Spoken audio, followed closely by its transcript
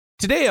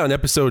Today on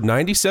episode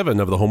 97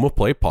 of the Home of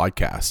Play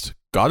podcast,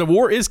 God of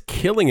War is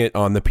killing it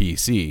on the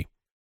PC.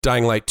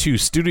 Dying Light 2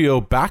 Studio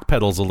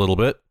backpedals a little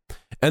bit,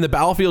 and the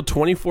Battlefield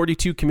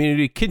 2042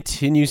 community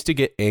continues to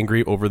get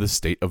angry over the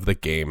state of the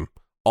game.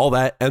 All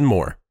that and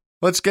more.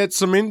 Let's get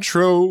some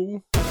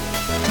intro.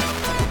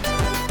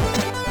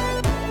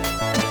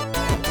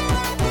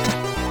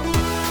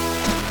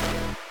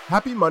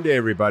 Happy Monday,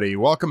 everybody.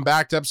 Welcome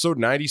back to episode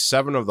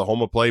 97 of the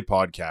Home of Play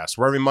podcast,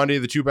 where every Monday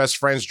the two best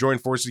friends join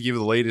forces to give you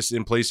the latest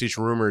in PlayStation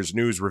rumors,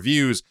 news,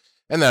 reviews,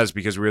 and that is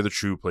because we are the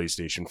true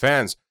PlayStation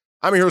fans.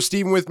 I'm your host,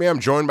 Steven. With me, I'm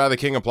joined by the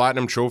king of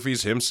platinum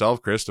trophies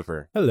himself,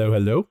 Christopher. Hello,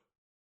 hello.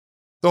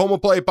 The Home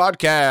of Play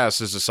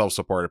podcast is a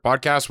self-supported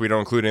podcast. We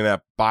don't include any of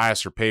that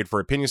bias or paid for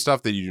opinion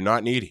stuff that you do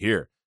not need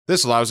here.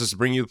 This allows us to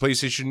bring you the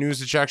PlayStation news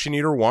that you actually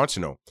need or want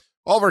to know.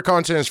 All of our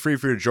content is free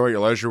for you to enjoy at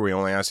your leisure. We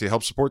only ask you to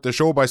help support the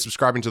show by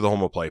subscribing to the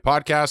Home of Play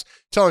podcast,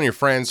 telling your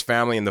friends,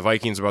 family, and the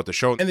Vikings about the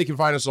show, and they can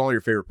find us on all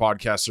your favorite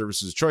podcast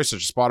services of choice,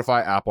 such as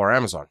Spotify, Apple, or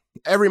Amazon.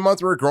 Every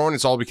month we're growing.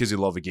 It's all because you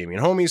love the gaming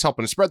homies,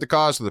 helping to spread the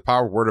cause with the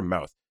power of word of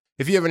mouth.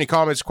 If you have any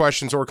comments,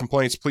 questions, or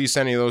complaints, please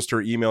send any of those to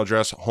our email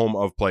address,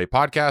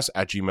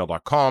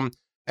 homeofplaypodcast@gmail.com,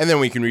 and then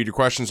we can read your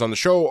questions on the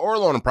show or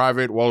alone in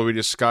private while we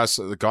discuss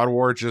the God of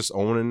War just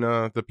owning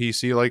the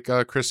PC like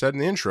Chris said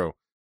in the intro.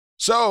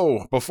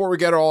 So, before we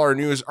get all our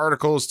news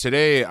articles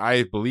today,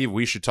 I believe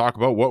we should talk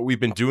about what we've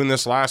been doing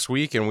this last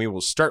week, and we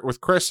will start with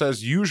Chris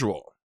as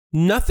usual.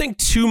 Nothing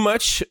too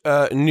much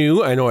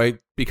new. I know I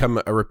become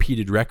a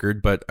repeated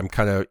record, but I'm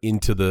kind of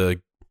into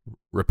the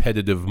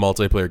repetitive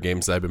multiplayer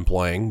games that I've been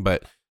playing,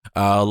 but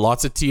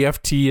lots of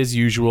TFT as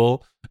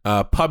usual.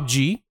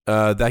 PUBG,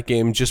 that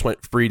game just went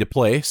free to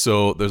play,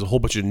 so there's a whole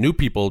bunch of new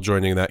people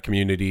joining that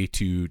community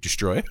to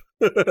destroy.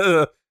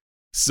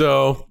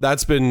 So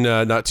that's been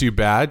not too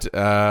bad.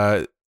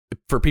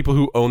 For people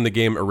who own the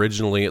game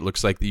originally, it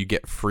looks like that you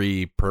get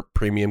free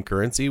premium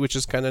currency, which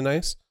is kind of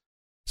nice.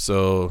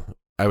 So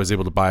I was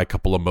able to buy a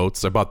couple of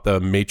motes. I bought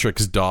the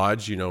Matrix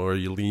dodge, where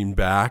you lean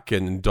back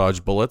and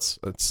dodge bullets.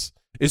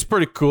 It's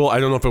pretty cool. I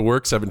don't know if it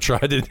works. I haven't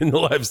tried it in a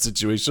live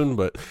situation,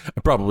 but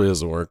it probably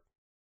doesn't work.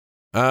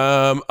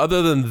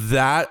 Other than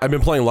that, I've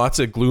been playing lots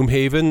of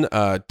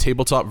Gloomhaven,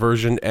 tabletop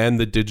version and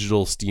the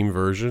digital Steam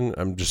version.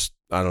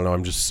 I don't know.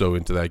 I'm just so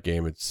into that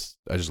game.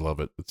 I just love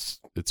it. It's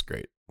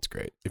great. It's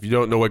great. If you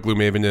don't know what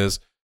Gloomhaven is,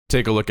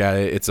 take a look at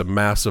it. It's a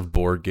massive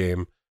board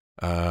game.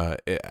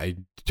 I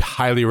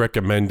highly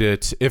recommend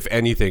it. If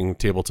anything,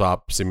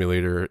 Tabletop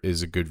Simulator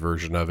is a good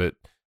version of it.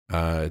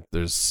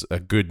 There's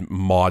a good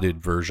modded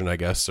version, I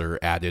guess, or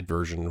added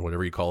version,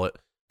 whatever you call it,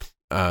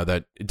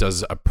 that it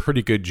does a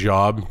pretty good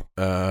job.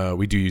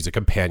 We do use a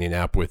companion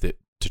app with it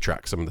to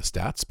track some of the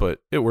stats,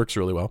 but it works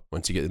really well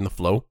once you get in the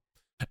flow.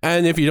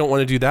 And if you don't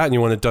want to do that and you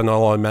want it done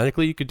all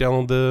automatically, you could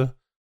download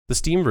the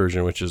Steam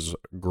version, which is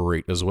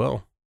great as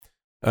well.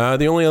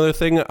 The only other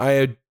thing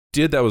I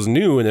did that was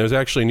new, and it was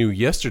actually new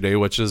yesterday,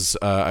 which is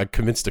I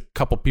convinced a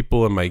couple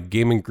people in my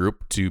gaming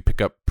group to pick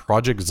up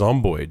Project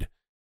Zomboid.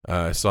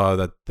 I saw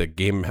that the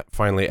game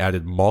finally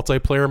added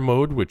multiplayer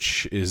mode,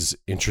 which is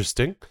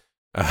interesting.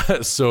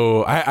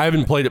 So I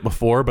haven't played it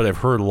before, but I've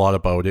heard a lot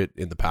about it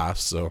in the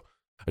past, so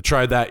I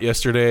tried that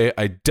yesterday.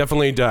 I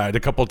definitely died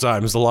a couple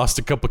times. I lost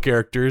a couple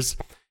characters.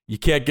 You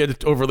can't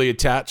get overly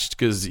attached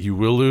because you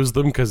will lose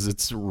them because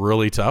it's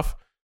really tough.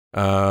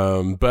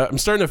 But I'm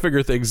starting to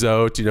figure things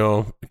out, kind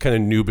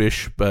of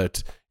noobish,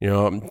 but,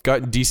 I'm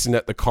gotten decent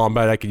at the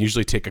combat. I can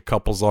usually take a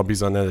couple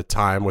zombies on at a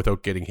time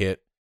without getting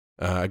hit.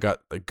 I got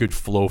a good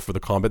flow for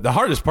the combat. The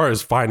hardest part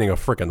is finding a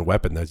freaking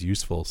weapon that's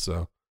useful.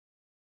 So,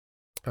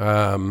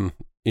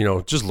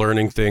 just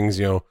learning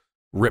things,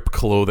 rip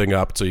clothing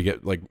up so you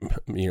get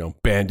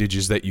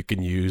bandages that you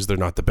can use. They're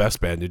not the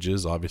best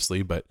bandages,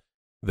 obviously, but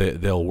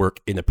they'll work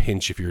in a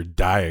pinch if you're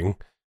dying.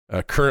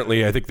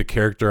 Currently, I think the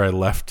character I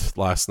left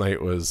last night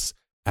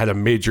had a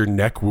major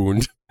neck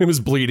wound. It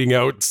was bleeding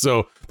out,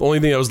 so the only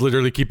thing that was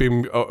literally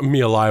keeping me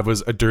alive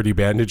was a dirty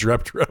bandage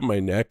wrapped around my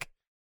neck.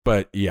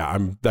 But yeah,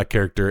 I'm that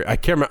character. I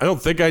can't remember, I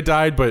don't think I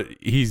died, but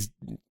it's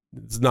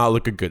not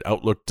looking good.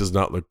 Outlook does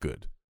not look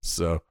good.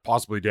 So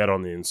Possibly dead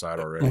on the inside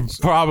already.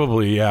 So.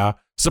 Probably, yeah.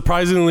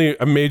 Surprisingly,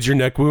 a major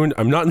neck wound.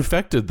 I'm not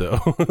infected though.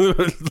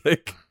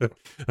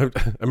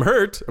 I'm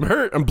hurt.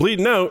 I'm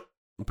bleeding out.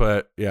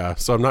 But yeah,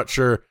 so I'm not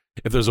sure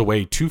if there's a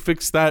way to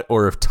fix that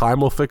or if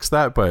time will fix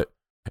that. But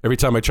every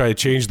time I try to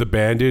change the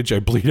bandage, I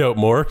bleed out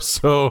more.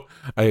 So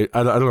I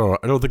don't know.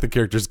 I don't think the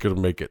character's gonna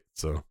make it.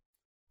 So,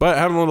 but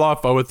having a lot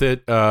of fun with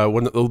it.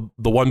 The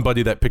one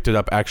buddy that picked it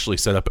up actually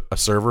set up a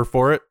server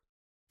for it.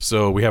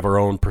 So we have our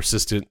own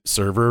persistent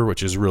server,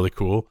 which is really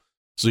cool.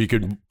 So you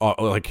can,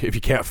 if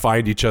you can't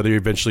find each other,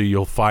 eventually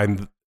you'll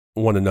find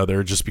one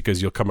another just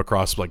because you'll come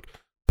across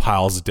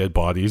piles of dead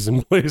bodies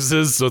in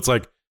places. So it's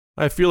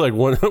I feel like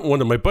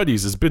one of my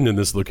buddies has been in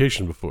this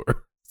location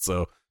before.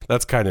 So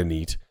that's kind of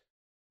neat.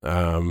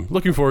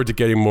 Looking forward to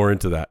getting more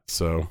into that.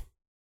 So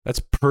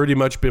that's pretty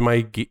much been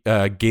my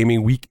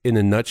gaming week in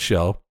a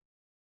nutshell.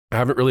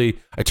 I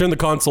turned the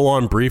console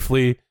on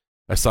briefly.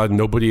 I saw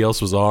nobody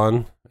else was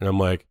on, and I'm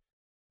like,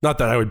 Not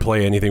that I would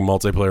play anything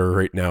multiplayer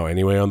right now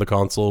anyway on the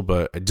console,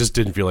 but I just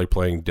didn't feel like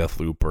playing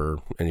Deathloop or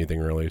anything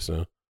really.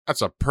 So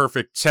That's a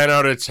perfect 10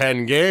 out of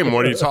 10 game.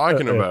 What are you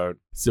talking about?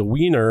 it's a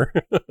wiener.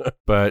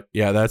 But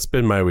yeah, that's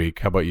been my week.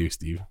 How about you,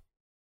 Steve?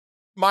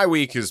 My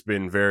week has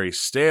been very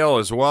stale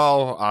as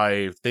well.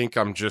 I think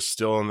I'm just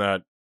still in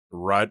that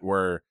rut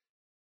where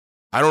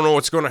I don't know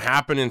what's going to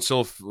happen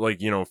until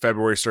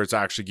February starts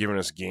actually giving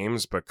us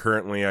games. But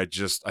currently I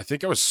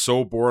think I was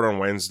so bored on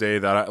Wednesday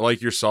that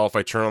like yourself,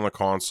 I turn on the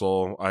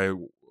console, I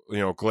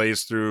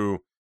glaze through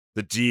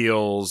the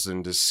deals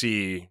and to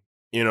see,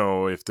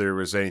 if there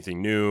was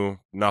anything new,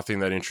 nothing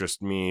that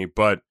interests me.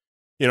 But,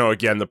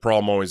 again, the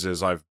problem always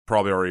is I've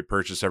probably already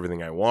purchased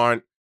everything I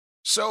want.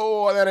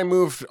 So then I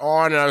moved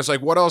on and I was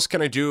like, what else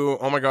can I do?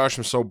 Oh my gosh,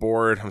 I'm so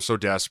bored. I'm so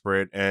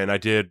desperate. And I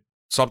did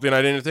something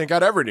I didn't think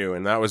I'd ever do.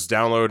 And that was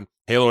download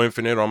Halo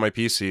Infinite on my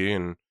PC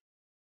and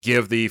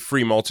give the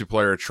free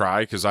multiplayer a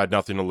try because I had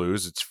nothing to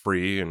lose. It's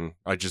free. And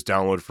I just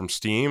downloaded from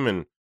Steam.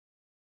 And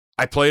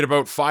I played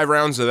about 5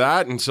 rounds of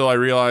that until I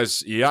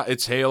realized, yeah,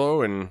 it's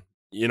Halo. And,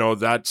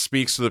 that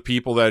speaks to the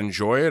people that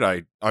enjoy it.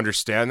 I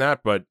understand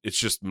that, but it's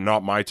just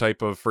not my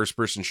type of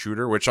first-person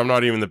shooter, which I'm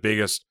not even the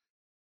biggest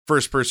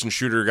first-person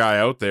shooter guy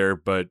out there,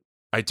 but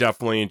I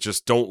definitely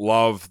just don't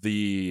love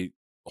the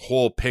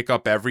whole pick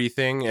up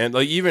everything. And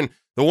like even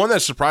the one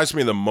that surprised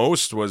me the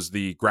most was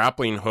the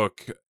grappling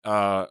hook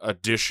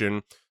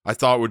edition. I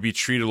thought would be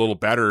treated a little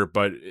better,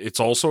 but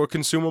it's also a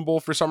consumable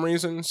for some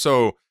reason.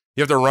 So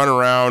you have to run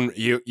around.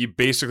 You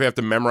basically have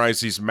to memorize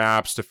these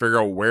maps to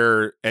figure out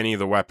where any of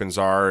the weapons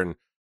are. And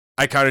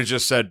I kind of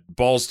just said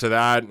balls to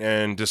that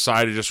and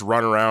decided to just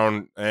run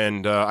around.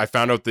 And I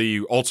found out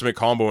the ultimate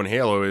combo in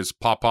Halo is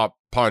pop, pop,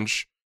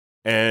 punch.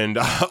 And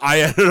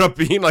I ended up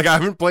being like, I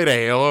haven't played a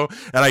Halo.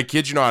 And I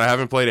kid you not, I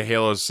haven't played a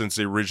Halo since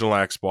the original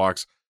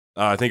Xbox.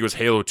 I think it was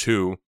Halo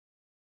 2.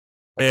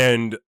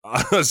 And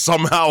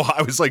somehow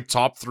I was like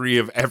top 3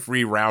 of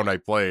every round I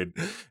played.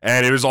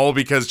 And it was all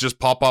because just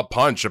pop up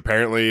punch.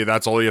 Apparently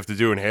that's all you have to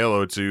do in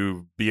Halo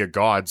to be a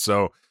god.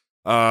 So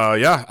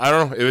yeah, I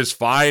don't know. It was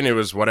fine. It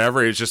was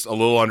whatever. It was just a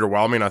little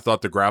underwhelming. I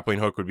thought the grappling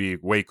hook would be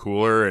way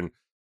cooler. And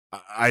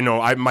I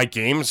know my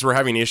games were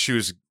having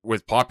issues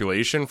with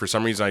population. For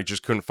some reason, I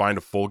just couldn't find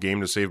a full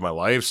game to save my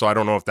life. So I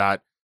don't know if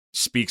that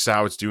speaks to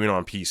how it's doing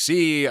on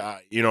PC.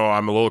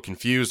 I'm a little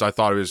confused. I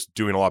thought it was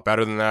doing a lot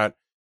better than that.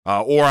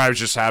 Or I was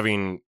just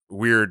having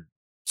weird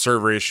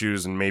server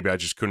issues and maybe I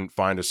just couldn't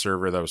find a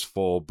server that was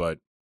full, but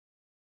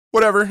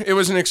whatever. It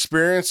was an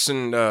experience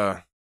and,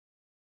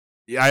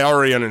 yeah, I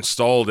already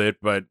uninstalled it,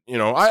 but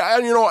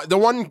the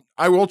one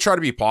I will try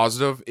to be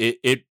positive.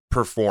 It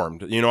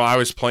performed. I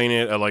was playing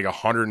it at like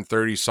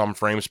 130 some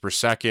frames per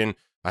second.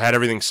 I had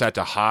everything set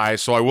to high,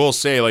 so I will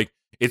say like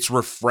it's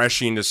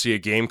refreshing to see a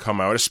game come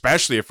out,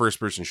 especially a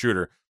first-person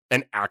shooter,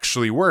 and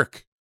actually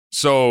work.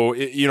 So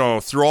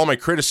through all my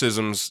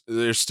criticisms,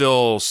 there's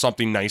still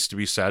something nice to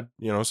be said.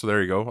 So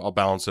there you go. I'll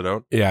balance it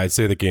out. Yeah, I'd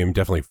say the game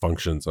definitely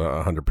functions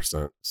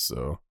 100%.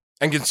 So.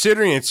 And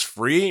considering it's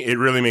free, it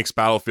really makes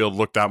Battlefield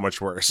look that much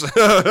worse.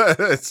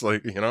 It's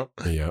like,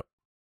 Yeah.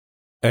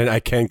 And I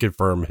can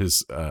confirm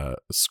his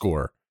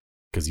score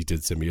because he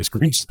did send me a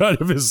screenshot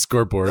of his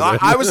scoreboard.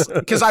 I was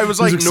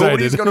like,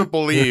 nobody's going to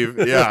believe.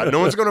 Yeah, no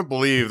one's going to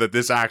believe that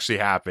this actually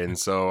happened.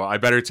 So I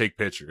better take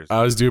pictures.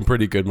 I was doing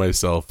pretty good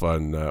myself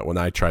on when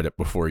I tried it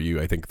before you,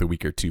 I think the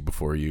week or two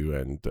before you.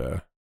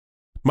 And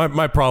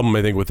my problem,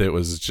 I think, with it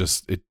was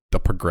just the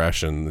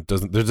progression.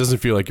 There doesn't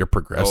feel like you're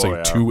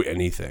progressing to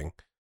anything.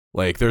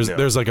 Like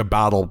there's like a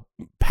battle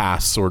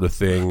pass sort of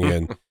thing,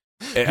 and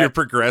you're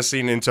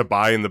progressing into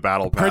buying the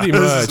battle pass. Pretty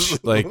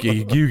much. Like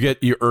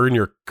you earn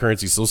your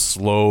currency so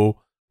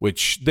slow,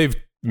 which they've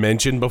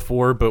mentioned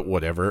before, but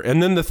whatever.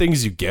 And then the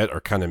things you get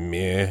are kind of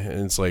meh,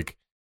 and it's like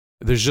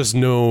there's just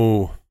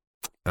no,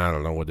 I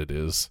don't know what it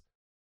is.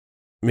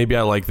 Maybe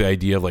I like the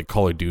idea of like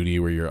Call of Duty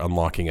where you're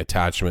unlocking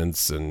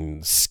attachments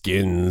and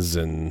skins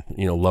and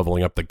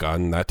leveling up the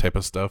gun, that type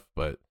of stuff.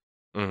 But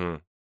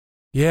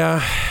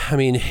yeah, I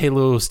mean,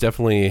 Halo's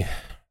definitely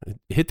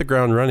hit the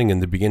ground running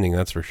in the beginning,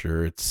 that's for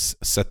sure. It's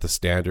set the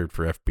standard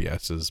for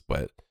FPSs,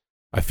 but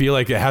I feel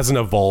like it hasn't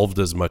evolved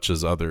as much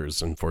as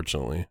others,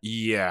 unfortunately.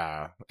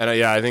 Yeah. And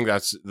I think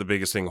that's the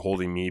biggest thing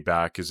holding me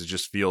back is it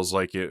just feels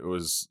like it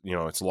was,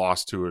 it's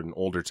lost to an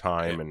older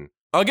time. And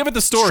I'll give it the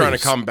story. Trying to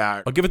come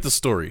back. I'll give it the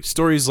story.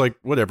 Story's like,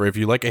 whatever. If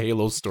you like a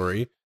Halo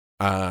story,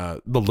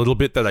 the little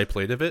bit that I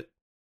played of it,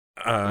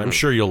 I'm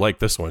sure you'll like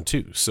this one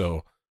too.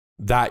 So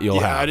that you'll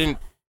have.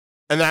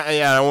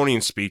 I won't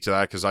even speak to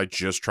that because I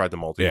just tried the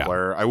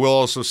multiplayer. Yeah. I will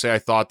also say I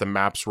thought the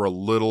maps were a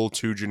little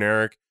too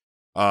generic.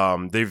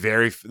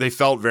 They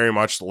felt very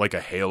much like a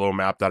Halo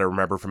map that I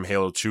remember from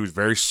Halo 2.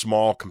 Very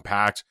small,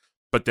 compact,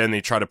 but then they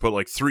try to put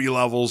like 3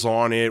 levels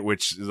on it,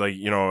 which like,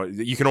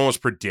 you can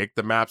almost predict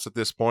the maps at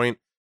this point.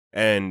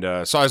 And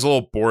so I was a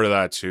little bored of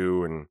that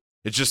too. And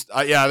it just,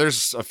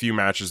 there's a few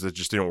matches that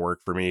just didn't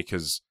work for me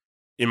because,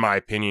 in my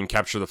opinion,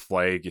 Capture the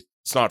Flag,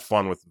 it's not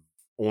fun with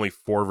only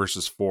 4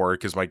 versus 4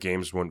 because my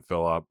games wouldn't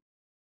fill up.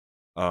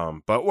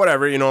 But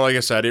whatever, like I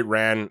said, it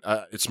ran.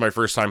 It's my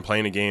first time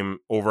playing a game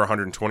over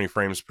 120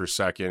 frames per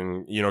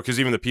second. Because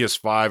even the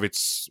PS5,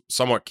 it's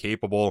somewhat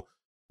capable,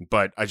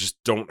 but I just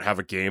don't have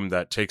a game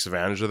that takes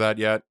advantage of that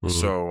yet. Mhm.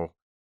 So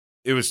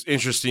it was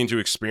interesting to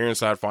experience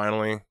that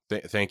finally.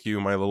 Thank you,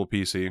 my little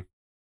PC.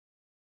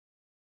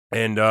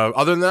 And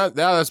other than that,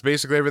 that's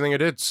basically everything I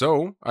did.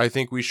 So I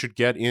think we should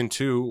get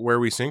into where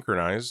we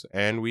synchronize,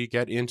 and we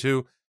get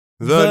into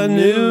the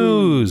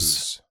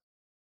news.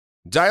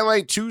 Dying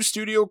Light 2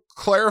 Studio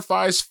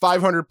clarifies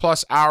 500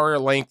 plus hour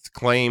length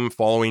claim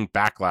following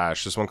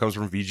backlash. This one comes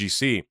from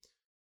VGC.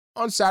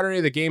 On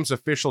Saturday, the game's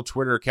official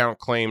Twitter account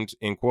claimed,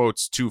 in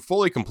quotes, to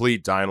fully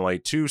complete Dying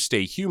Light 2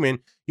 Stay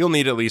Human, you'll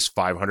need at least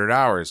 500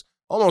 hours,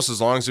 almost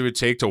as long as it would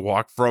take to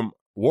walk from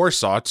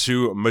Warsaw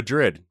to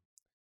Madrid.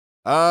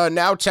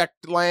 Now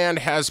Techland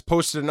has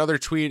posted another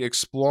tweet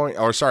explaining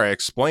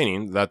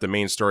that the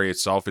main story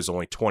itself is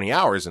only 20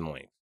 hours in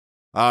length.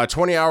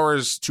 20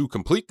 hours to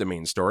complete the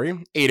main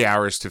story, 8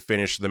 hours to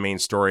finish the main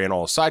story and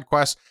all side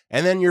quests,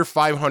 and then your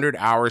 500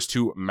 hours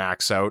to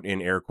max out,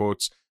 in air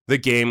quotes, the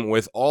game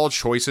with all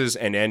choices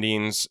and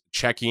endings,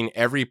 checking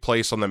every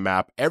place on the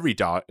map, every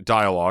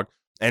dialogue,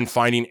 and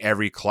finding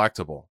every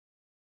collectible.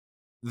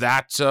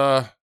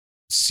 That,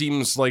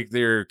 seems like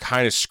they're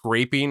kind of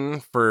scraping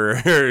for,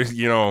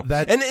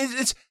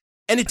 That-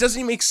 and it doesn't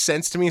even make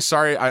sense to me.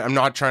 Sorry, I'm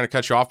not trying to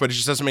cut you off, but it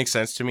just doesn't make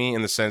sense to me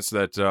in the sense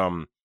that,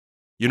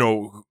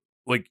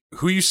 like,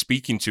 who are you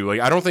speaking to? Like,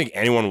 I don't think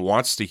anyone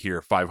wants to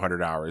hear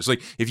 500 hours.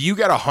 Like, if you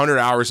got 100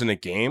 hours in a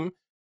game,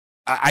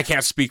 I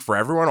can't speak for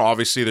everyone.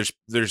 Obviously,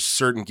 there's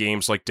certain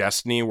games like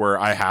Destiny where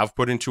I have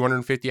put in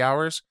 250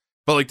 hours,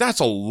 but like that's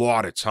a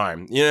lot of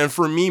time. And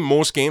for me,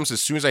 most games, as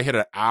soon as I hit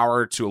an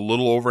hour to a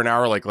little over an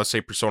hour, like let's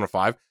say Persona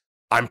 5,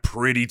 I'm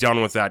pretty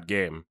done with that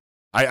game.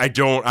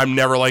 I'm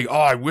never like, oh,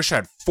 I wish I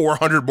had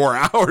 400 more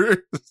hours.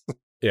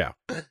 Yeah.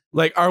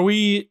 Like, are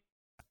we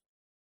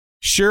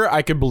sure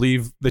I could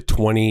believe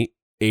the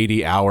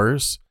 80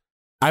 hours?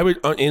 I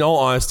would, in all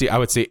honesty, I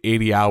would say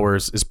 80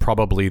 hours is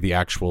probably the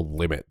actual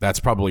limit.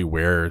 That's probably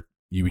where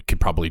you could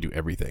probably do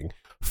everything.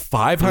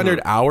 500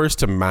 hours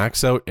to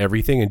max out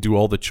everything and do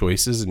all the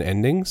choices and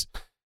endings.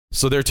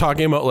 So they're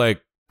talking about,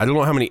 like, I don't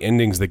know how many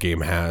endings the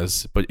game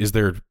has, but is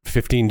there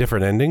 15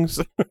 different endings?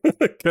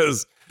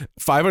 Because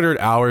 500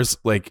 hours,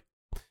 like,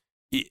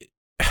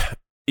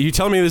 you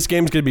telling me this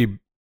game's going to be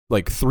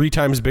like 3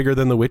 times bigger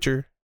than The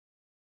Witcher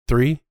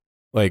 3?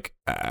 Like,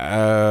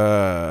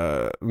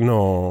 no,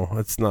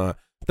 it's not.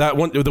 That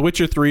one, The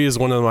Witcher 3 is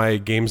one of my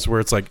games where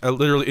it's like,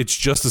 literally, it's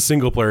just a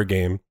single player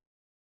game.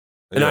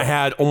 And I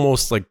had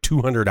almost like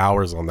 200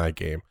 hours on that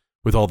game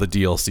with all the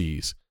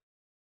DLCs.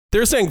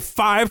 They're saying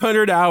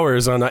 500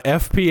 hours on an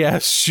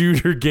FPS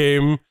shooter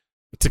game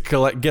to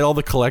get all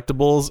the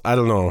collectibles. I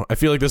don't know. I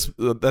feel like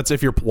that's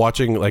if you're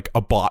watching like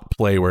a bot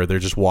play where they're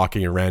just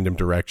walking in random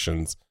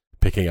directions,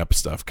 picking up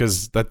stuff,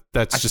 because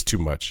that's just too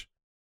much.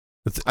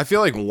 I feel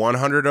like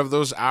 100 of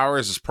those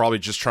hours is probably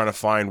just trying to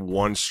find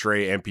one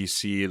stray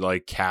NPC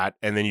like cat,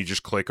 and then you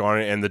just click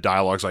on it and the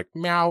dialogue's like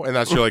meow, and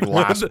that's your like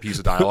last piece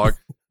of dialogue.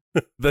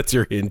 That's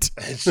your hint.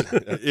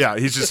 Yeah,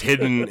 he's just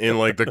hidden in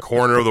like the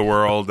corner of the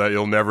world that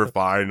you'll never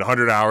find.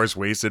 100 hours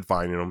wasted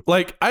finding him.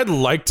 Like, I'd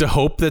like to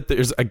hope that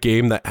there's a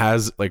game that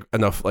has like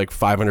enough like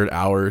 500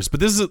 hours, but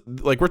this is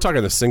like, we're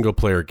talking a single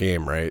player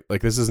game, right?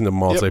 Like, this isn't a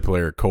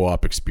multiplayer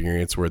co-op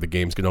experience where the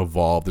game's going to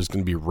evolve. There's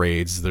going to be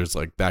raids. There's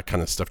like that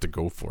kind of stuff to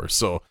go for.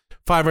 So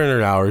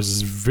 500 hours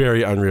is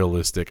very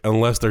unrealistic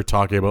unless they're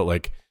talking about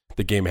like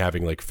the game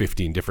having like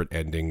 15 different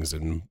endings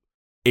and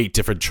 8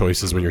 different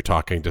choices when you're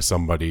talking to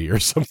somebody or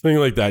something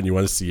like that, and you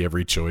want to see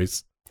every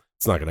choice.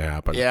 It's not going to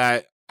happen.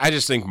 Yeah, I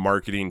just think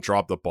marketing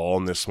dropped the ball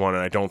in this one,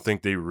 and I don't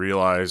think they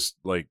realized,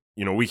 like,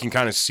 we can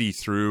kind of see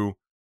through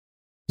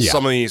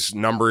some of these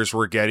numbers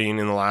we're getting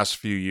in the last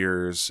few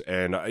years,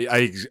 and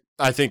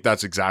I think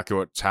that's exactly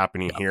what's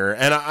happening here.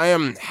 And I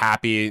am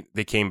happy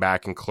they came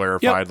back and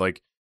clarified,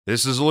 like,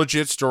 this is a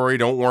legit story.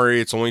 Don't worry,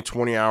 it's only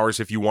 20 hours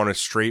if you want a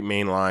straight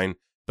mainline.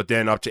 But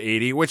then up to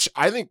 80, which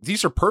I think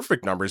these are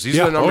perfect numbers. These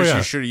are the numbers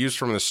you should have used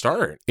from the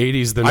start.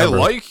 80 is the number. I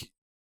like,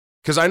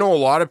 because I know a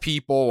lot of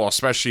people, well,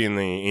 especially in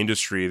the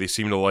industry, they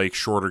seem to like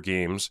shorter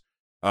games,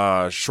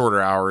 shorter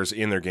hours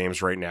in their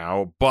games right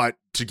now. But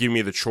to give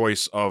me the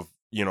choice of,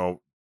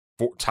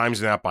 times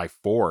that by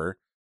 4,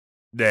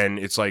 then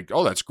it's like,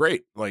 oh, that's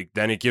great. Like,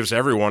 then it gives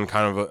everyone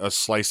kind of a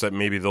slice that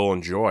maybe they'll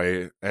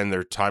enjoy, and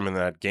their time in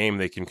that game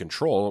they can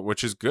control,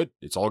 which is good.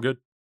 It's all good.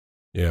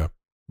 Yeah.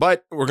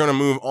 But we're going to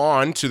move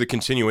on to the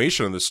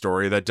continuation of the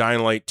story that Dying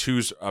Light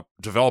 2's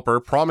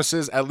developer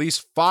promises at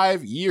least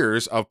 5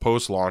 years of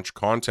post-launch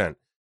content.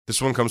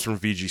 This one comes from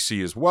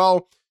VGC as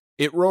well.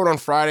 It wrote on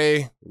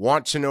Friday,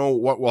 want to know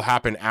what will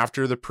happen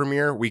after the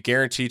premiere? We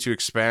guarantee to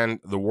expand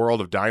the world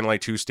of Dying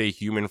Light 2 Stay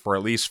Human for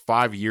at least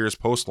 5 years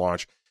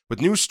post-launch with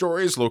new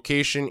stories,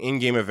 location,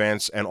 in-game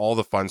events, and all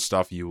the fun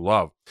stuff you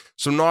love.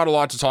 So not a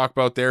lot to talk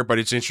about there, but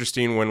it's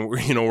interesting when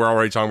we're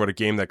already talking about a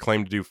game that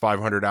claimed to do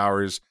 500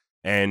 hours.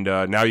 And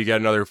now you get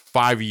another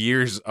 5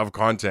 years of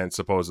content,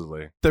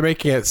 supposedly. They're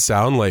making it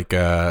sound like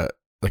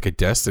like a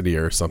Destiny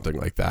or something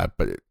like that,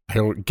 but I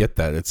don't get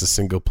that. It's a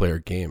single player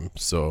game.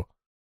 So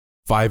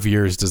 5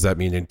 years, does that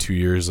mean in 2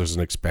 years there's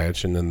an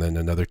expansion and then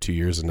another 2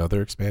 years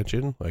another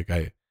expansion? Like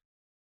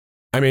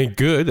I mean,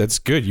 good. That's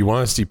good. You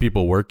want to see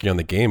people working on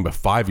the game, but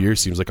 5 years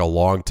seems like a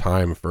long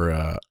time for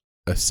a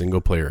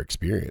single player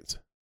experience.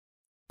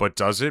 But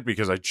does it?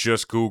 Because I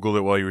just Googled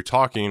it while you were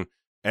talking,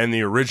 and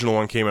the original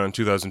one came out in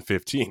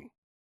 2015.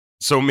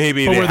 So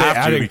maybe but they were they have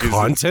adding to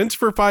content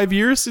for 5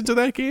 years into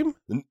that game?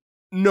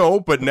 No,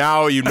 but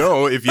now you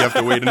know if you have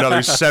to wait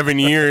another 7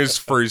 years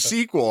for a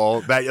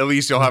sequel, that at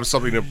least you'll have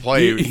something to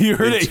play. You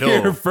heard it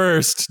here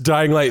first.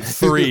 Dying Light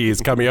 3 is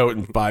coming out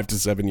in 5 to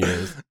 7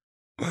 years.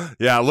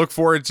 Yeah, look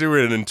forward to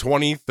it in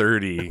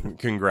 2030.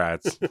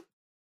 Congrats.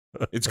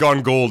 It's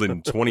gone gold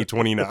in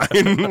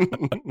 2029.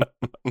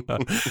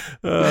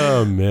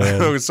 Oh,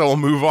 man. So we'll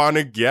move on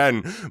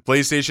again.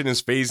 PlayStation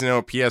is phasing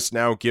out PS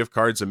Now gift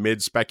cards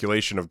amid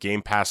speculation of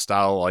Game Pass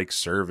style-like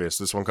service.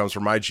 This one comes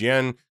from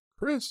IGN.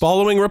 Chris.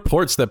 Following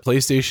reports that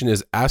PlayStation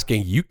is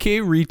asking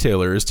UK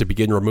retailers to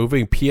begin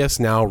removing PS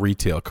Now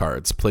retail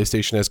cards,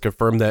 PlayStation has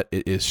confirmed that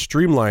it is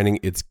streamlining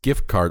its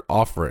gift card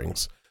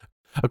offerings.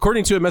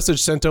 According to a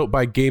message sent out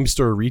by game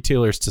store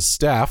retailers to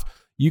staff,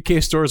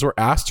 UK stores were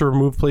asked to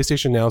remove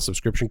PlayStation Now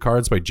subscription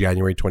cards by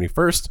January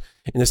 21st.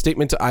 In a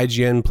statement to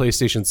IGN,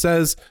 PlayStation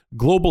says,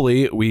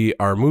 globally, we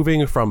are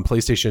moving from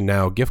PlayStation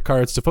Now gift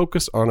cards to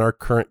focus on our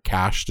current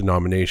cash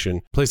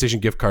denomination,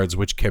 PlayStation gift cards,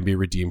 which can be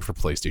redeemed for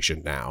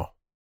PlayStation Now.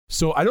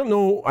 So I don't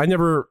know, I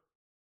never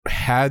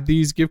had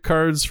these gift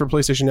cards for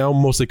PlayStation Now,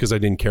 mostly because I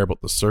didn't care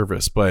about the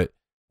service, but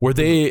were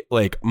they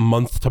like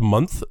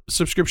month-to-month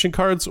subscription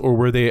cards, or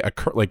were they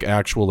like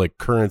actual like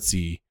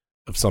currency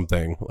of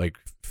something, like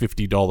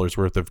 $50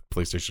 worth of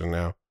PlayStation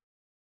Now?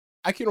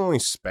 I can only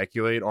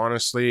speculate,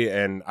 honestly,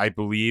 and I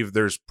believe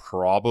there's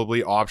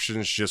probably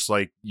options just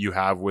like you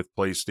have with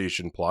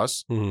PlayStation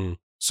Plus. Mm-hmm.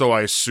 So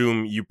I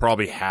assume you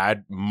probably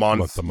had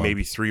month,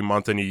 maybe 3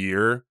 months in a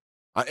year.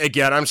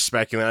 Again, I'm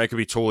speculating. I could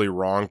be totally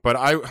wrong, but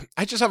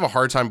I just have a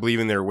hard time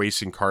believing they're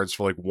wasting cards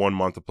for like 1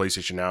 month of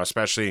PlayStation Now,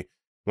 especially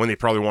when they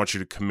probably want you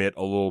to commit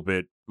a little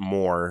bit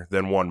more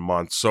than 1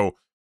 month. So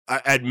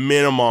at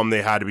minimum,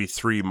 they had to be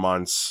 3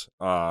 months.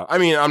 I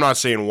mean, I'm not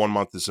saying 1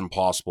 month is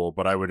impossible,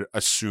 but I would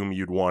assume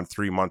you'd want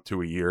 3 months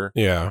to a year.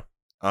 Yeah.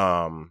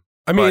 I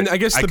mean, I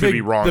guess the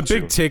big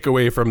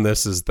takeaway from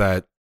this is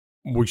that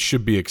we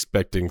should be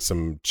expecting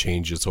some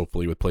changes,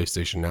 hopefully, with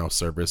PlayStation Now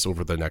service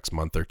over the next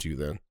month or two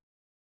then.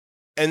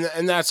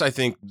 And that's, I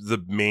think, the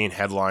main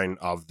headline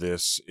of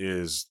this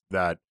is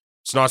that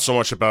it's not so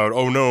much about,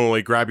 oh no,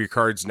 like grab your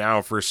cards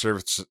now for a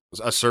service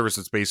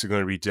that's basically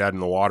going to be dead in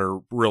the water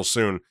real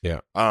soon. Yeah.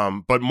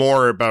 But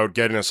more about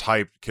getting us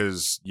hyped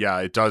because, yeah,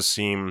 it does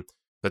seem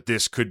that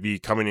this could be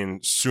coming in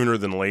sooner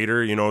than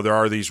later. You know, there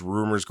are these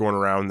rumors going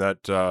around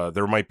that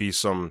there might be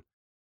some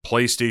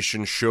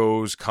PlayStation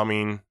shows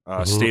coming,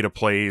 state of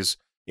plays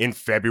in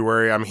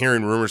February. I'm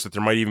hearing rumors that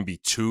there might even be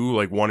two,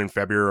 like one in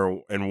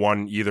February and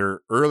one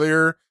either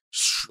earlier,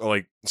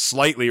 like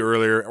slightly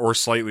earlier or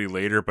slightly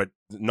later, but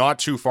not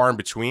too far in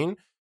between.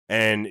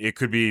 And it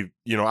could be,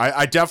 you know,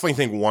 I definitely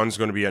think one's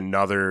going to be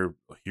another,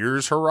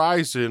 here's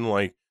Horizon,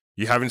 like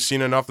you haven't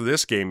seen enough of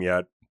this game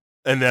yet.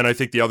 And then I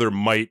think the other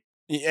might,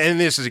 and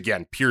this is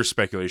again pure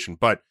speculation,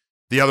 but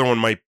the other one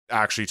might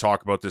actually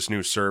talk about this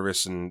new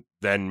service, and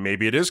then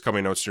maybe it is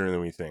coming out sooner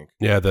than we think.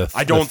 Yeah, I'm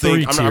not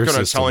going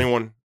to tell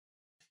anyone.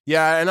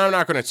 Yeah, and I'm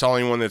not going to tell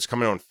anyone that's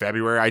coming out in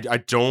February. I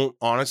don't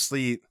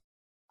honestly.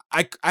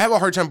 I have a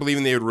hard time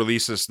believing they would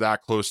release this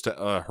that close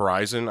to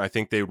Horizon. I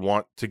think they would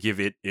want to give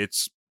it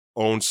its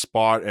own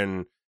spot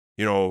and,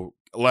 you know,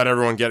 let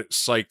everyone get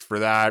psyched for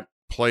that,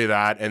 play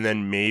that, and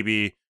then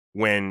maybe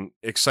when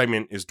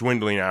excitement is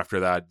dwindling after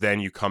that, then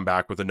you come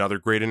back with another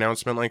great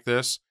announcement like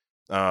this,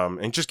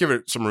 and just give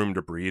it some room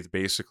to breathe,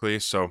 basically.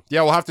 So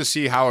yeah, we'll have to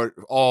see how it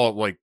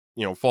all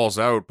falls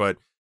out, but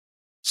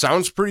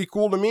sounds pretty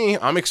cool to me.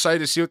 I'm excited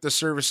to see what this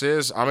service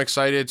is. I'm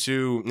excited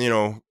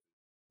to,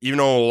 even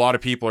though a lot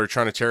of people are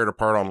trying to tear it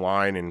apart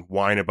online and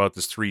whine about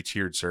this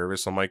 3-tiered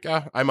service, I'm like,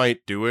 I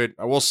might do it.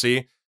 We'll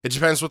see. It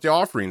depends what the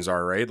offerings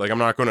are, right? Like, I'm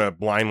not going to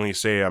blindly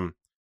say I'm,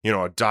 a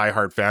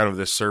diehard fan of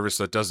this service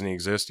that doesn't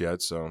exist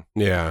yet. So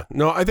yeah,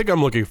 no, I think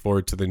I'm looking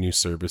forward to the new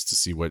service to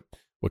see what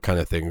kind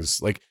of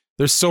things. Like,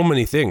 there's so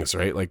many things,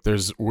 right? Like,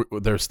 there's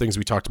things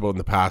we talked about in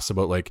the past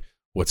about like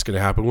what's going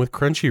to happen with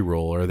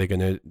Crunchyroll. Are they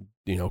going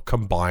to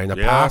combine a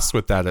pass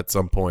with that at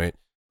some point?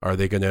 Are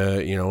they going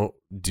to,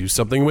 do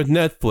something with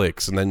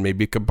Netflix and then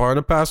maybe combine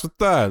a pass with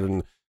that?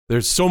 And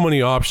there's so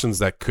many options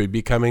that could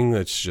be coming.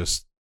 That's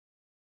just,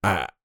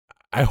 I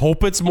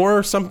hope it's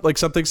more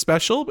something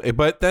special,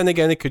 but then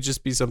again, it could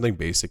just be something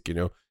basic,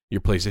 your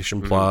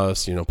PlayStation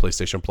Plus,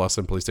 PlayStation Plus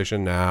and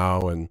PlayStation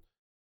Now, and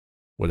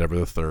whatever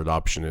the third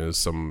option is,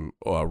 some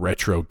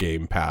retro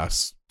game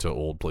pass to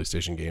old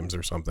PlayStation games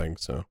or something.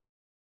 So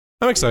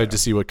I'm excited to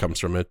see what comes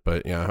from it.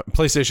 But yeah,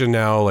 PlayStation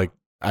Now, like,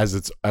 as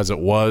it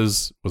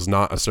was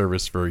not a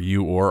service for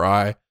you or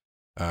I,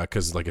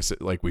 because like I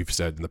said, like we've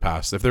said in the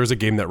past, if there was a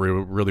game that we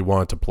really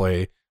wanted to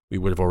play, we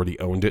would have already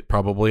owned it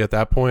probably at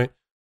that point.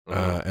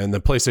 And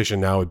the PlayStation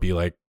Now would be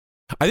like,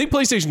 I think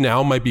PlayStation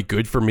Now might be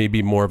good for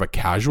maybe more of a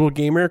casual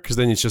gamer, because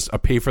then it's just a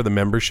pay for the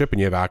membership and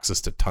you have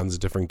access to tons of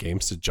different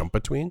games to jump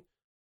between.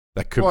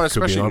 That could,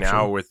 especially could be an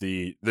now option. with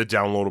the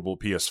downloadable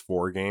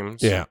PS4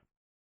 games. Yeah.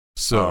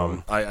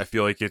 So I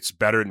feel like it's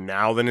better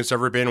now than it's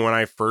ever been. When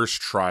I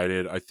first tried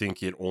it, I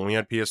think it only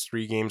had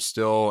PS3 games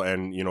still,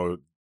 and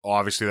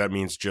obviously that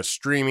means just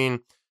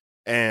streaming.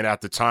 And at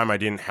the time, I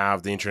didn't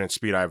have the internet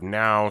speed I have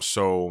now,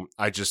 so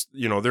I just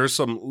there's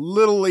some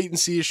little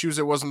latency issues.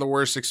 It wasn't the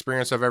worst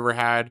experience I've ever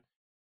had,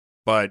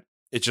 but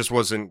it just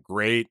wasn't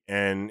great.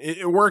 And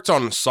it worked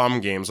on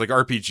some games, like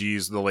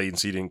RPGs. The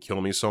latency didn't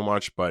kill me so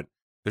much, but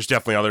there's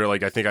definitely other,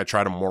 like I think I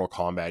tried a Mortal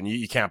Kombat, and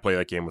you can't play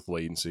that game with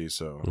latency.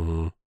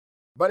 So.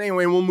 But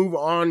anyway, we'll move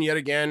on yet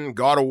again.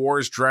 God of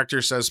War's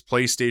director says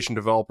PlayStation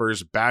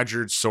developers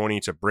badgered Sony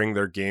to bring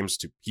their games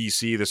to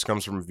PC. This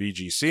comes from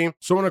VGC.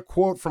 So in a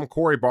quote from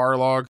Corey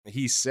Barlog,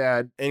 he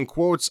said, in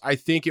quotes, "I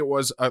think it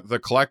was the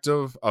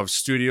collective of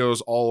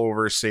studios all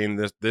over saying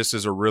that this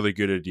is a really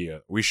good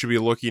idea. We should be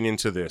looking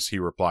into this," he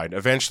replied.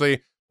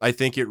 "Eventually, I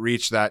think it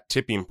reached that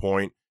tipping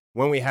point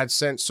when we had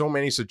sent so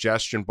many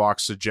suggestion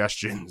box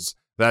suggestions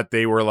that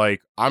they were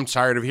like, I'm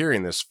tired of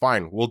hearing this.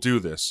 Fine, we'll do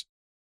this."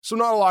 So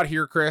not a lot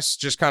here, Chris.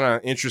 Just kind of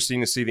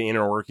interesting to see the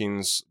inner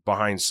workings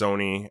behind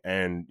Sony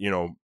and,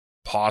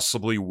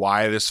 possibly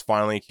why this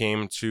finally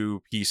came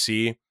to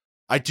PC.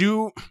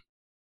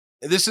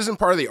 This isn't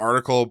part of the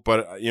article,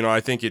 but,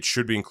 I think it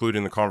should be included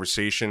in the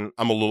conversation.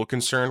 I'm a little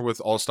concerned with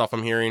all the stuff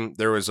I'm hearing.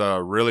 There was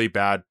a really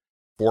bad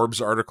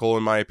Forbes article,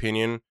 in my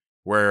opinion,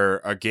 where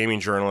a gaming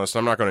journalist,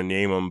 I'm not going to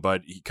name him,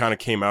 but he kind of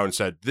came out and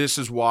said, this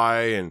is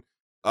why, and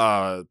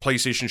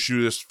PlayStation should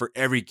do this for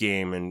every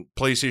game, and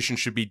PlayStation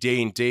should be day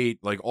and date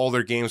like all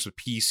their games with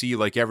PC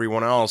like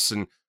everyone else.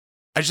 And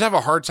I just have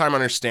a hard time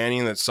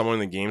understanding that someone in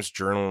the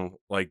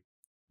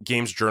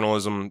games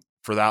journalism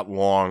for that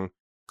long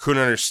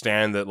couldn't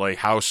understand that, like,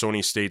 how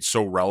Sony stayed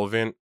so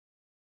relevant.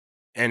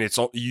 And it's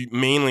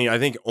mainly, I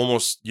think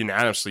almost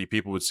unanimously,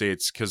 people would say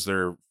it's because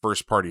they're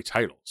first party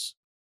titles.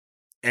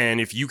 And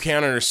if you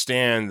can't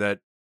understand that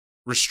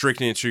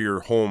restricting it to your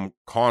home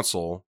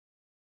console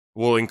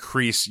will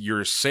increase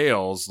your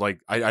sales, like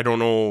I don't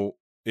know,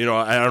 I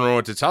don't know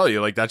what to tell you.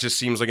 Like, that just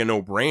seems like a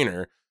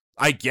no-brainer.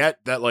 I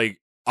get that,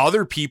 like,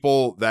 other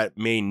people that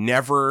may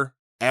never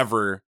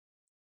ever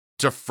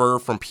defer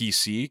from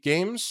PC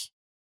games,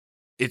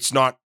 it's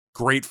not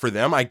great for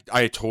them. I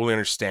totally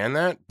understand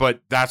that,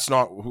 but that's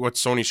not what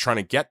Sony's trying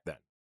to get then.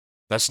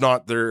 That's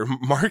not their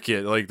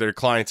market, like their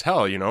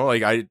clientele,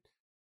 like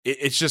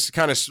it's just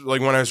kind of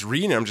like when I was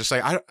reading, I'm just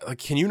like,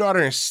 can you not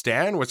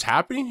understand what's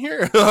happening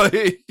here?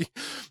 Like,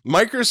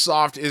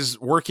 Microsoft is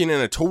working in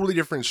a totally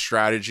different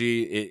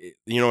strategy,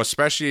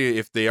 especially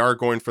if they are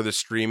going for the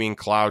streaming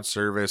cloud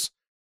service.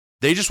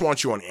 They just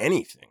want you on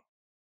anything.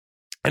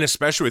 And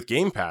especially with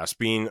Game Pass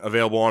being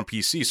available on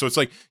PC. So it's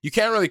like, you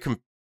can't really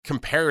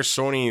compare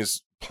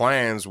Sony's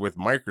plans with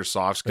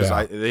Microsoft's,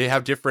 because they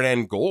have different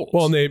end goals.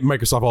 Well, and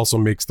Microsoft also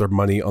makes their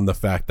money on the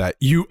fact that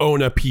you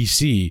own a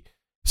PC.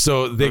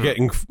 So they're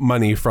getting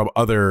money from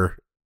other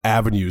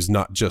avenues,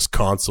 not just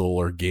console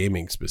or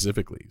gaming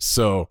specifically.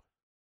 So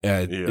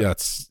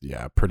that's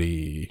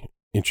pretty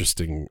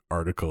interesting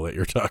article that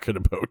you're talking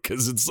about,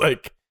 because it's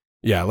like,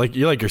 like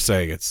you're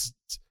saying, it's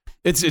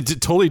a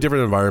totally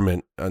different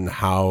environment on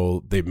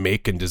how they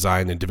make and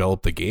design and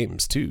develop the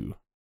games too.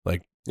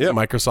 Like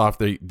Microsoft,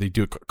 they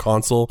do a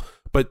console,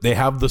 but they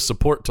have the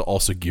support to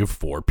also give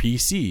for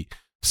PC.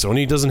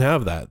 Sony doesn't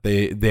have that.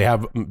 They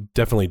have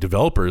definitely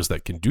developers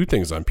that can do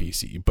things on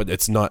PC, but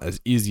it's not as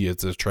easy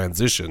as a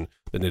transition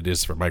than it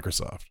is for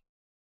Microsoft.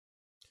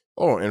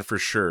 Oh, and for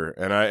sure.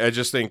 And I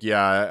just think,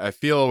 I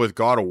feel with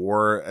God of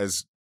War,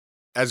 as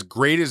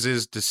great as it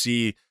is to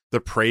see the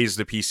praise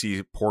the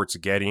PC port's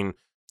getting,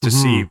 to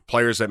see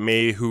players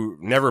who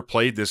never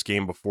played this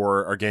game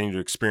before are getting to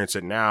experience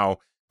it now.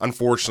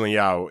 Unfortunately,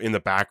 in the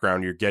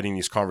background, you're getting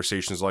these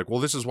conversations like, well,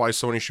 this is why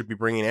Sony should be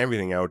bringing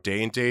everything out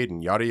day and date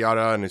and yada,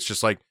 yada. And it's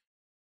just like,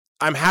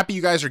 I'm happy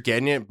you guys are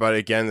getting it. But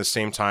again, at the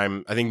same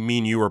time, I think me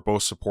and you are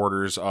both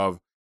supporters of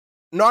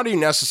not even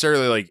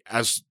necessarily like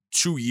as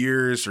 2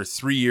 years or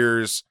 3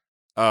 years,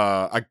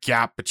 a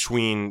gap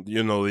between,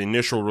 the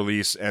initial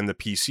release and the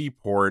PC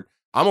port.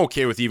 I'm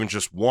okay with even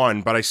just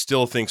one, but I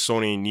still think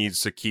Sony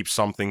needs to keep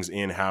some things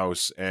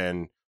in-house,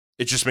 and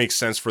it just makes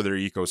sense for their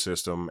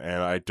ecosystem.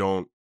 And I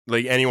don't,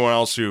 like, anyone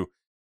else who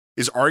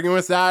is arguing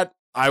with that,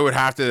 I would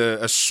have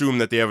to assume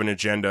that they have an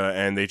agenda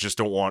and they just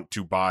don't want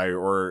to buy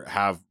or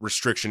have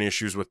restriction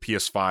issues with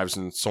PS5s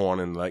and so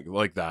on, and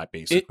like that,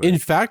 basically. In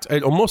fact,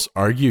 I'd almost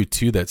argue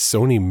too that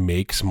Sony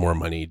makes more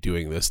money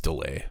doing this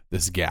delay,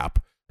 this gap,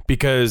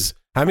 because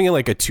having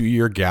like a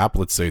 2-year gap,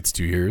 let's say it's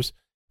 2 years,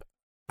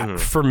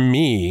 for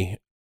me,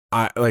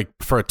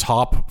 for a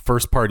top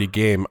first party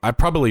game, I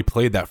probably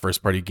played that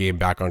first party game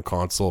back on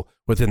console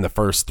within the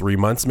first 3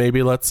 months,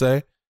 maybe, let's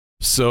say.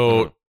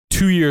 So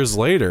 2 years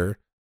later,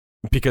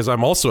 because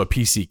I'm also a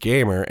PC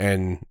gamer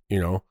and,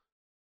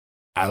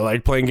 I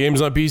like playing games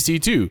on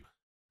PC too.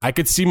 I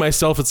could see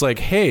myself, it's like,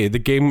 hey, the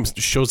game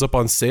shows up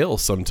on sale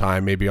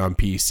sometime, maybe on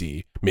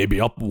PC.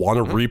 Maybe I'll want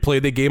to replay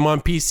the game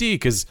on PC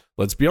because,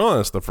 let's be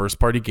honest, the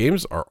first-party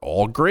games are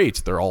all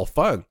great. They're all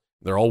fun.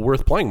 They're all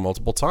worth playing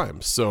multiple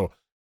times. So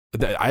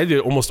I'd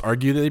almost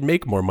argue that they'd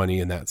make more money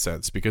in that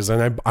sense because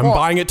then I'm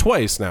buying it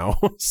twice now.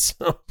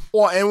 So.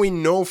 Well, and we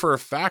know for a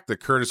fact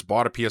that Curtis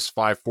bought a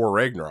PS5 for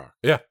Ragnarok.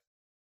 Yeah.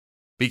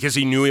 Because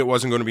he knew it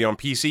wasn't going to be on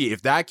PC.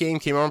 If that game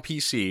came on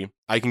PC,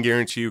 I can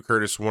guarantee you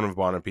Curtis wouldn't have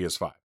bought a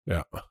PS5.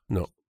 Yeah,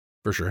 no,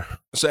 for sure.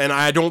 So, and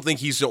I don't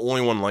think he's the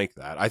only one like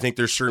that. I think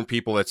there's certain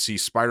people that see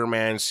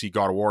Spider-Man, see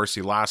God of War,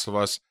 see Last of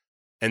Us,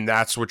 and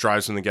that's what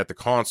drives them to get the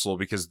console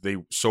because they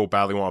so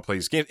badly want to play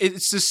these games.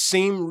 It's the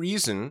same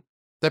reason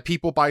that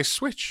people buy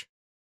Switch.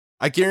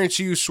 I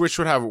guarantee you Switch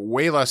would have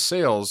way less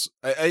sales,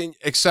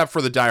 except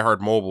for the diehard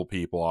mobile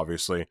people,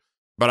 obviously.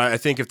 But I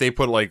think if they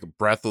put like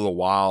Breath of the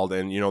Wild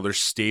and, their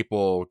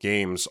staple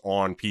games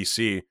on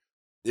PC,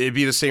 it'd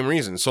be the same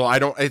reason. So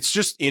it's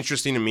just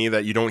interesting to me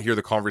that you don't hear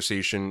the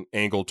conversation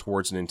angled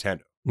towards Nintendo.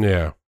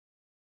 Yeah.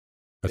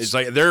 It's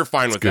like, they're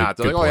fine with that.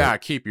 They're like, oh yeah,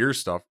 keep your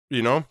stuff,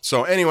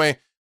 So anyway,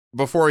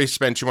 before we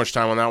spend too much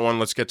time on that one,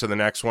 let's get to the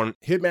next one.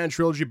 Hitman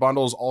Trilogy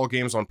bundles all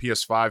games on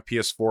PS5,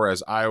 PS4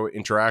 as IO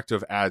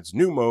Interactive adds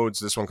new modes.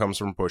 This one comes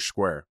from Push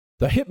Square.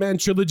 The Hitman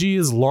Trilogy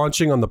is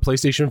launching on the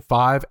PlayStation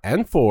 5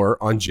 and 4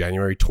 on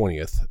January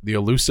 20th. The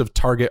elusive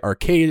Target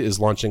Arcade is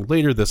launching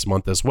later this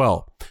month as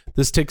well.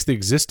 This takes the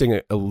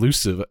existing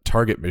elusive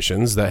Target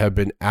missions that have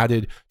been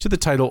added to the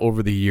title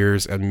over the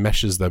years and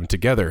meshes them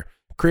together,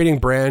 creating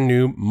brand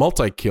new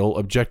multi-kill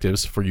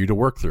objectives for you to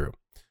work through.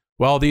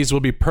 While these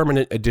will be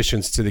permanent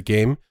additions to the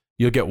game,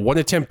 you'll get one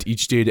attempt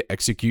each day to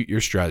execute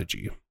your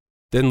strategy.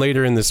 Then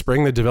later in the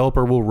spring, the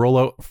developer will roll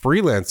out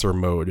Freelancer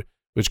mode,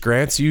 which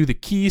grants you the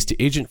keys to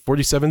Agent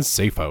 47's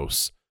safe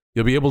house.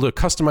 You'll be able to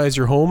customize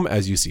your home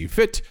as you see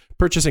fit,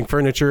 purchasing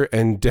furniture,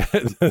 and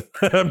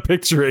I'm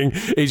picturing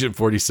Agent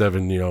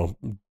 47,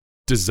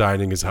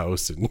 designing his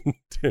house and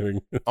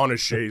doing on a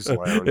chaise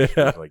lounge.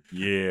 Yeah. Like,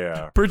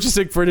 yeah.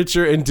 Purchasing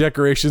furniture and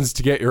decorations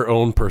to get your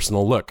own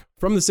personal look.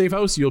 From the safe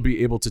house, you'll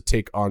be able to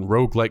take on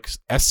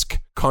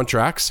roguelike-esque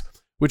contracts,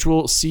 which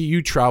will see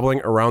you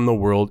traveling around the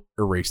world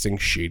erasing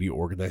shady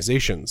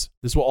organizations.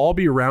 This will all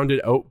be rounded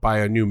out by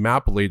a new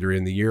map later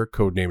in the year,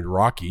 codenamed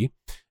Rocky.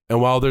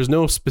 And while there's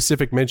no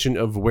specific mention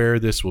of where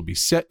this will be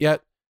set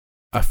yet,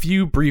 a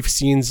few brief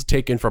scenes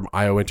taken from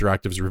IO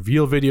Interactive's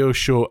reveal video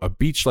show a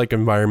beach-like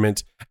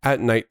environment at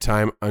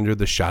nighttime under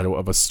the shadow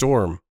of a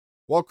storm.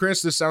 Well,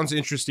 Chris, this sounds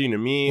interesting to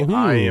me. Mm-hmm.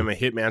 I am a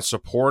Hitman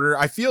supporter.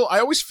 I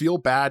always feel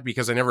bad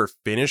because I never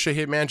finish a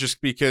Hitman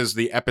just because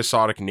the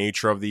episodic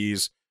nature of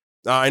these.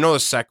 I know the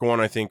second one,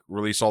 I think,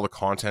 released all the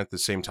content at the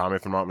same time,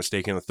 if I'm not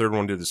mistaken. The third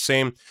one did the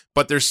same,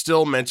 but they're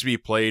still meant to be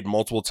played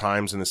multiple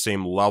times in the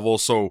same level.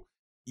 So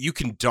you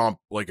can dump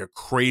like a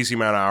crazy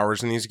amount of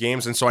hours in these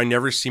games. And so I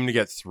never seem to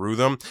get through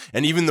them.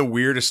 And even the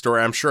weirdest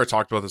story, I'm sure I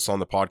talked about this on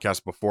the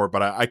podcast before,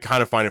 but I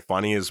kind of find it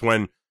funny is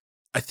when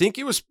I think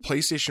it was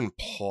PlayStation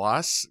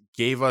Plus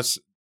gave us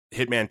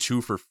Hitman 2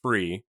 for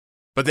free.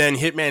 But then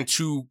Hitman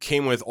 2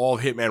 came with all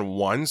of Hitman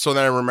 1. So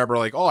then I remember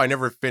like, I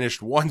never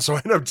finished 1. So I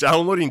ended up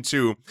downloading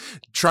 2,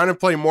 trying to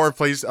play more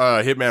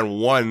Hitman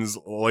 1's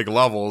like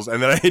levels.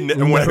 And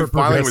then when I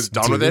finally was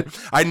done with it,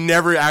 I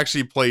never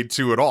actually played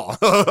 2 at all.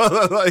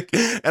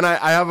 And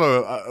I have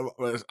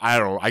I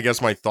don't know, I guess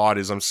my thought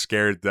is I'm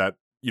scared that,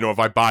 if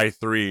I buy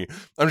 3,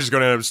 I'm just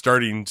going to end up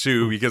starting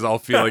 2 because I'll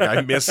feel like I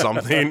missed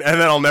something and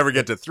then I'll never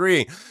get to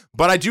 3.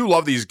 But I do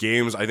love these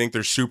games. I think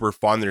they're super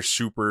fun. They're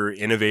super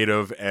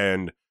innovative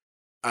and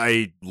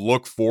I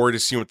look forward to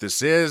seeing what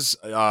this is.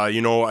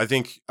 I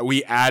think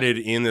we added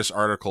in this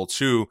article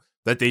too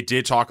that they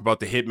did talk about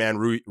the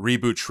Hitman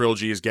reboot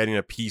trilogy is getting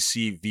a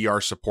PC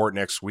VR support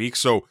next week.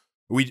 So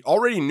we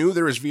already knew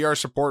there was VR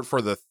support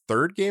for the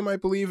third game, I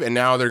believe, and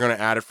now they're going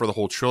to add it for the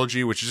whole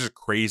trilogy, which is just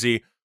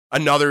crazy.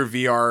 Another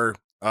VR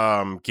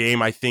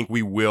game I think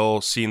we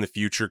will see in the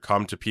future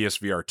come to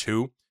PSVR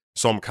 2.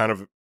 So I'm kind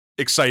of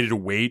excited to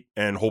wait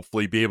and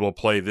hopefully be able to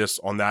play this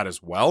on that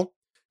as well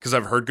because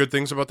I've heard good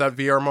things about that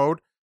VR mode.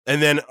 And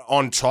then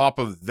on top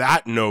of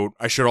that note,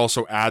 I should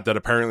also add that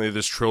apparently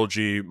this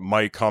trilogy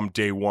might come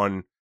day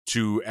one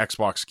to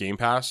Xbox Game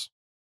Pass.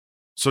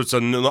 So it's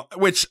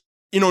which,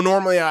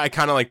 normally I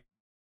kind of like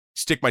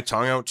stick my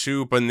tongue out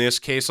to, but in this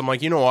case, I'm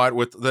like, you know what,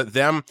 with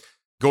them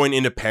going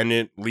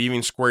independent,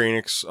 leaving Square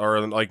Enix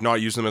or like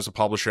not using them as a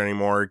publisher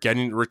anymore,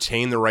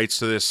 retain the rights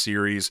to this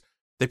series,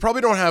 they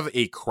probably don't have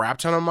a crap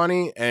ton of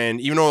money. And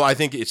even though I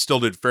think it still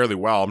did fairly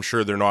well, I'm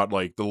sure they're not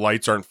like the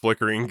lights aren't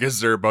flickering because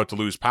they're about to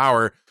lose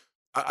power.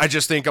 I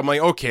just think I'm like,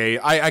 okay,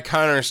 I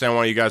kind of understand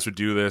why you guys would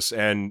do this,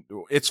 and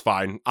it's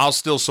fine. I'll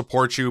still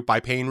support you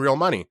by paying real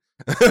money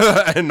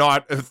and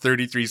not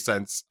 33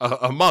 cents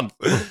a month.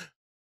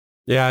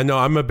 Yeah, no,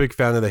 I'm a big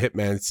fan of the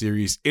Hitman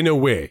series in a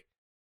way.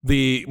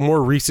 The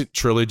more recent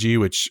trilogy,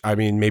 which, I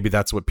mean, maybe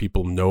that's what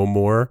people know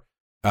more.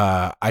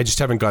 I just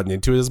haven't gotten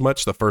into it as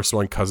much. The first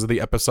one, because of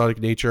the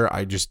episodic nature,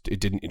 it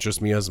didn't interest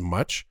me as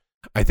much.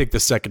 I think the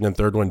second and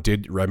third one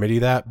did remedy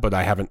that, but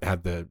I haven't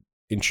had the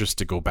interest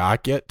to go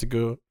back yet to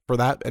go for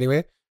that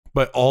anyway.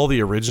 But all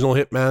the original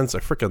Hitmans, I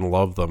freaking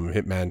love them.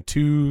 Hitman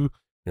 2,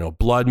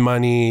 Blood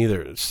Money.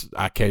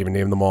 I can't even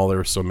name them all. There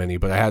were so many,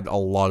 but I had a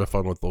lot of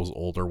fun with those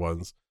older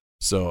ones.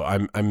 So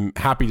I'm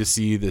happy to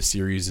see the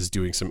series is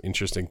doing some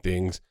interesting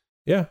things.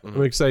 Yeah,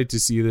 I'm excited to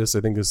see this.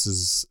 I think this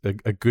is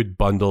a good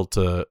bundle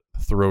to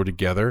throw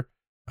together,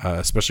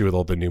 especially with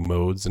all the new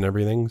modes and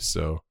everything.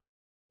 So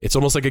it's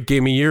almost like a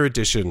Game of Year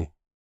edition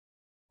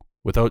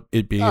without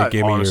it being a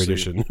Game of Year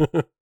edition.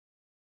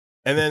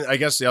 And then I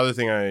guess the other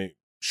thing I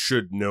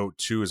should note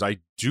too is I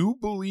do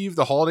believe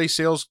the holiday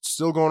sale's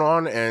still going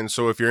on. And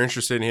so if you're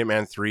interested in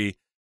Hitman 3,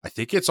 I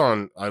think it's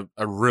on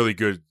a really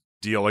good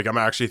deal. Like I'm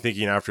actually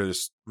thinking after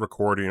this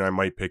recording, I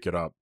might pick it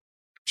up.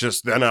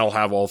 Just then I'll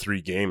have all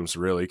 3 games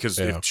really. Cause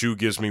if 2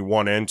 gives me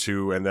 1 and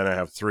 2 and then I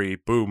have 3,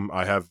 boom,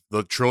 I have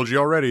the trilogy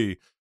already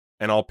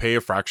and I'll pay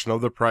a fraction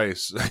of the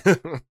price.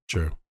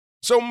 Sure.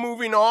 So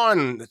moving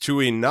on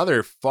to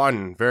another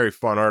very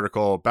fun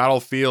article.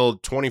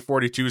 Battlefield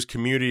 2042's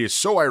community is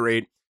so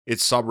irate,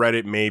 its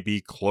subreddit may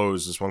be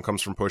closed. This one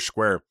comes from Push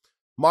Square.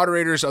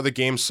 Moderators of the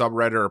game's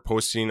subreddit are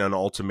posting an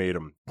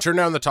ultimatum. Turn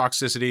down the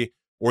toxicity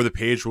or the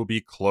page will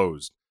be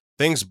closed.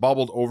 Things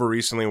bubbled over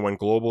recently when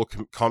Global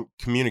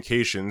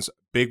Communications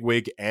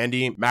bigwig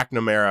Andy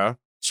McNamara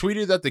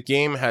tweeted that the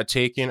game had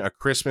taken a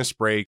Christmas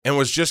break and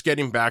was just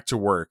getting back to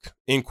work.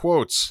 In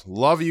quotes,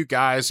 "Love you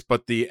guys,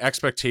 but the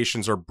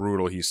expectations are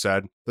brutal," he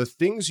said. "The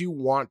things you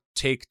want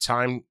take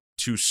time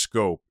to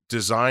scope,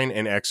 design,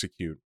 and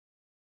execute."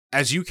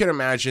 As you can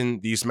imagine,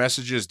 these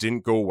messages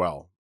didn't go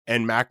well,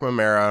 and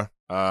McNamara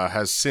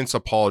has since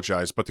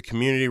apologized, but the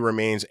community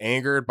remains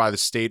angered by the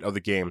state of the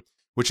game,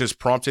 which has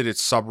prompted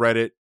its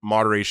subreddit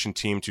moderation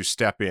team to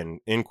step in.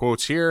 In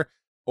quotes here,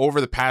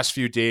 "Over the past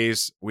few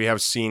days, we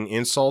have seen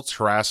insults,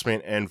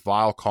 harassment, and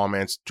vile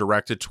comments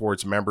directed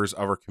towards members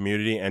of our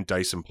community and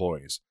DICE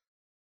employees."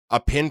 A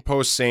pinned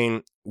post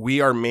saying,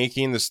 "We are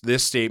making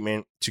this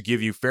statement to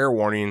give you fair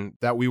warning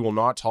that we will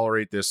not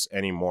tolerate this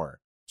anymore."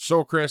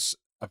 So, Chris,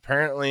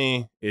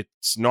 apparently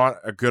it's not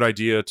a good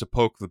idea to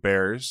poke the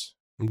bears.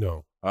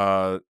 No.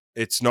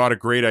 It's not a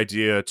great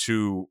idea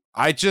to...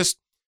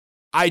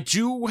 I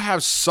do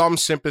have some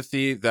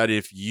sympathy that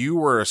if you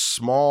were a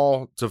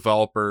small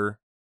developer,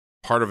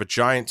 part of a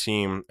giant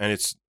team, and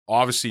it's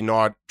obviously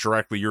not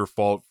directly your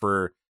fault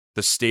for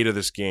the state of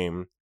this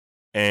game,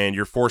 and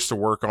you're forced to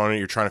work on it,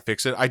 you're trying to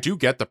fix it. I do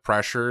get the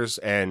pressures,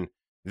 and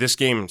this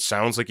game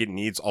sounds like it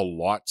needs a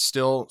lot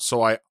still,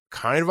 so I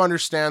kind of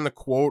understand the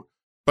quote,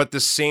 but at the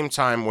same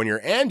time, when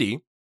you're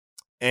Andy,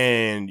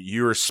 and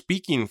you're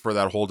speaking for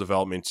that whole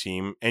development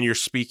team, and you're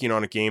speaking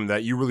on a game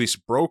that you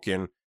released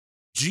broken,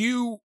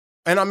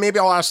 and maybe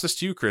I'll ask this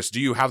to you, Chris,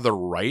 do you have the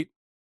right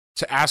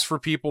to ask for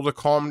people to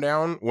calm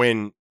down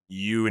when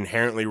you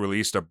inherently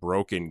released a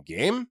broken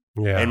game?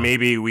 Yeah. And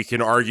maybe we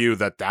can argue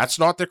that that's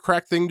not the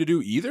correct thing to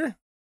do either?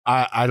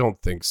 I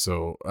don't think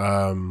so.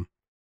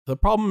 The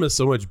problem is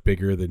so much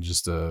bigger than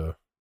just it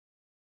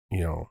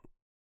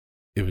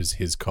was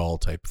his call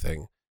type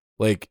thing.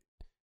 Like,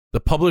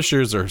 the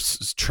publishers are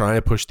trying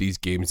to push these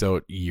games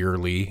out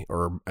yearly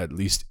or at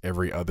least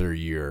every other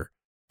year.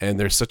 And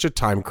there's such a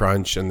time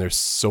crunch and there's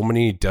so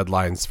many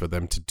deadlines for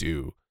them to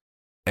do.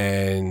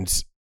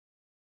 And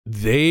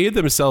they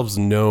themselves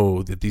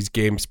know that these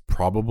games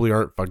probably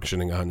aren't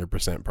functioning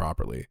 100%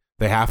 properly.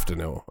 They have to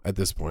know at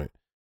this point.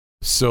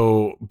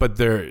 So, but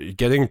they're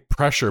getting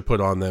pressure put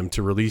on them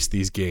to release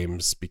these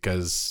games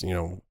because,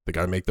 they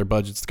got to make their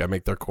budgets, they got to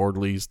make their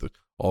quarterlies,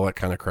 all that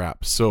kind of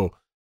crap. So,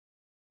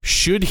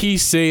 should he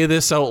say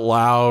this out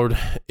loud?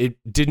 It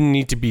didn't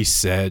need to be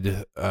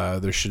said.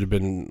 There should have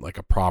been like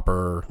a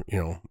proper,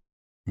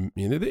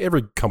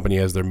 every company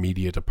has their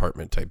media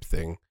department type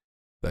thing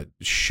that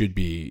should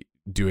be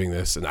doing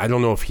this. And I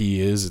don't know if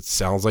he is. It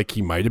sounds like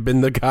he might have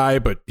been the guy,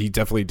 but he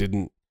definitely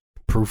didn't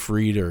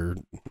proofread or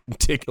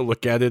take a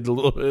look at it a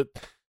little bit,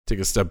 take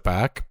a step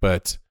back.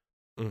 But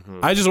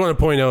I just want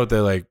to point out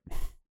that, like,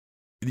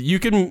 you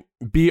can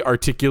be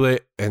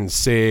articulate and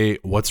say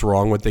what's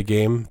wrong with the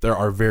game. There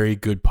are very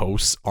good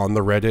posts on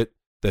the Reddit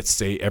that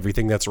say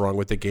everything that's wrong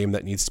with the game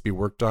that needs to be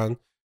worked on.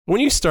 When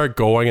you start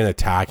going and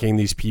attacking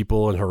these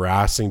people and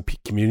harassing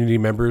community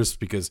members,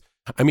 because,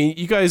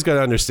 you guys got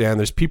to understand,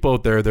 there's people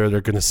out there that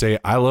are going to say,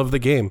 I love the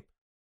game.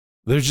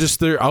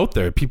 They're out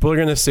there. People are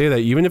going to say that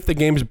even if the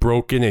game's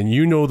broken and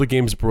the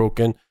game's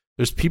broken,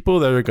 there's people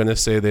that are going to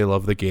say they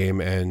love the game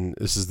and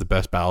this is the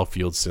best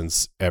Battlefield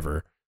since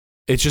ever.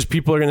 It's just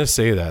people are going to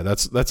say that.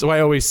 That's why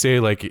I always say,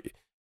 like,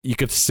 you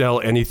could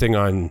sell anything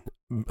on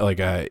like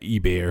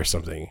eBay or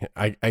something.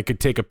 I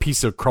could take a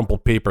piece of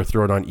crumpled paper,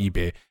 throw it on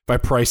eBay. If I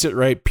price it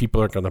right,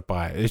 people are going to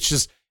buy it. It's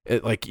just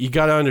like, you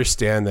got to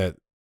understand that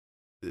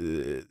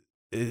it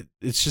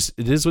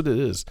is what it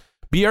is.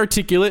 Be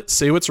articulate,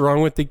 say what's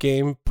wrong with the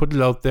game, put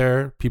it out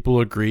there. People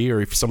agree,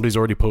 or if somebody's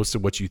already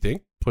posted what you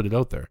think, put it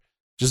out there.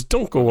 Just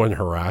don't go and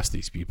harass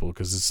these people,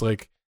 because it's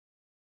like,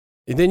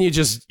 and then you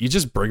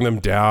just bring them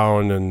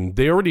down, and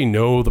they already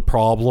know the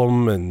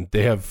problem, and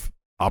they have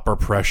upper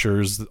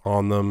pressures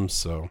on them.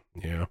 So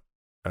yeah,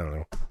 I don't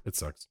know. It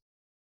sucks.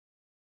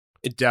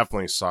 It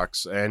definitely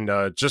sucks. And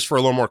just for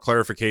a little more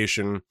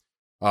clarification,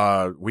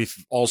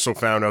 we've also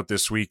found out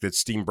this week that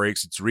Steam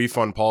breaks its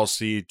refund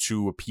policy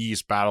to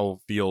appease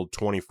Battlefield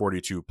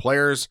 2042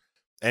 players.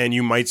 And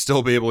you might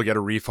still be able to get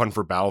a refund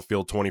for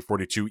Battlefield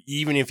 2042,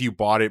 even if you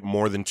bought it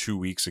more than 2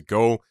 weeks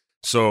ago.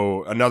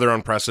 So another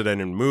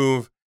unprecedented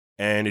move.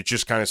 And it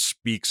just kind of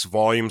speaks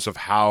volumes of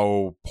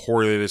how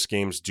poorly this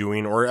game's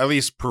doing, or at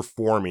least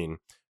performing.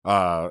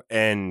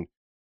 And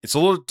it's a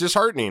little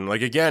disheartening.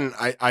 Like, again,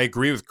 I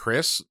agree with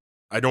Chris.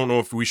 I don't know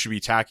if we should be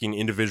attacking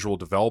individual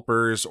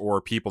developers or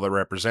people that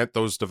represent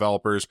those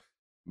developers,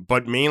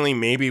 but mainly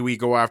maybe we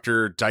go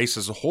after DICE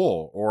as a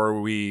whole,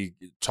 or we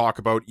talk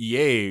about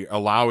EA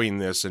allowing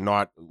this and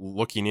not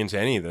looking into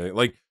any of it.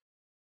 Like,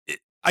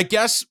 I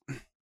guess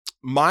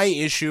my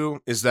issue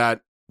is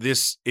that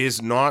this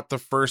is not the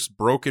first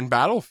broken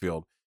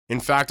Battlefield. In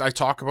fact, I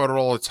talk about it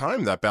all the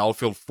time that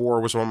Battlefield 4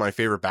 was one of my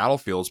favorite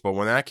Battlefields, but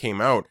when that came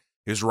out,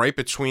 it was right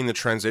between the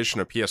transition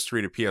of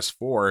PS3 to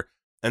PS4.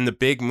 And the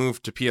big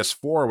move to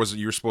PS4 was that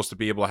you were supposed to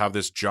be able to have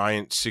this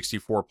giant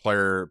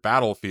 64-player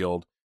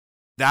Battlefield.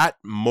 That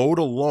mode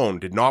alone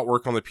did not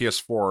work on the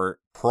PS4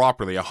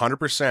 properly,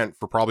 100%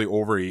 for probably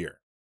over a year.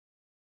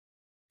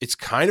 It's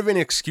kind of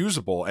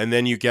inexcusable. And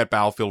then you get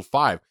Battlefield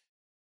 5.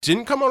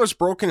 Didn't come out as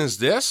broken as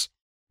this,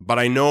 but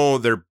I know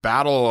their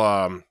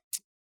Battle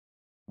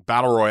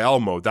Royale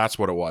mode, that's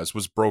what it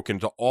was broken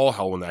to all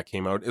hell when that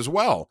came out as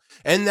well.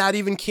 And that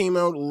even came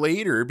out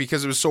later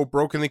because it was so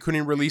broken they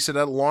couldn't release it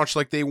at launch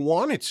like they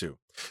wanted to.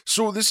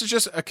 So this is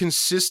just a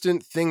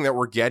consistent thing that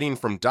we're getting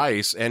from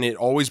DICE, and it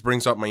always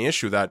brings up my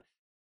issue that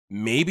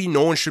maybe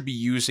no one should be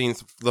using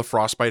the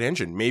Frostbite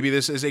engine. Maybe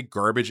this is a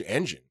garbage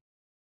engine.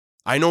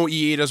 I know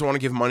EA doesn't want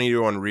to give money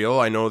to Unreal.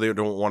 I know they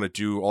don't want to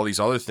do all these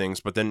other things,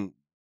 but then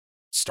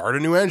start a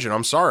new engine.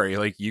 I'm sorry.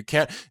 Like, you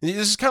can't. This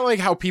is kind of like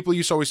how people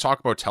used to always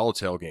talk about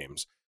Telltale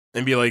games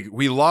and be like,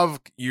 we love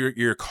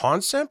your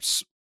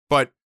concepts,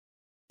 but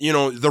you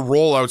know, the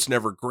rollout's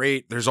never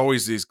great. There's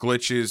always these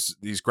glitches,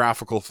 these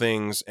graphical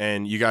things,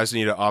 and you guys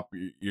need to up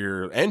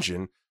your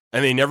engine.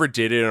 And they never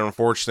did it. And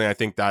unfortunately, I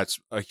think that's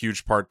a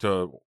huge part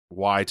to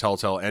why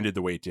Telltale ended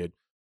the way it did.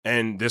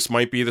 And this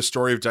might be the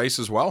story of DICE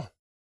as well.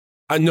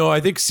 No, I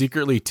think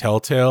secretly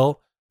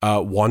Telltale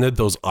wanted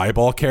those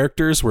eyeball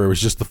characters where it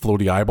was just the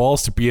floaty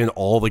eyeballs to be in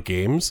all the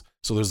games.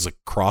 So there's a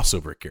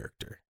crossover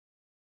character.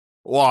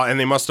 Well, and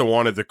they must have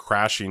wanted the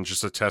crashing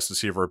just to test to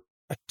see if our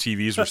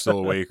TVs were still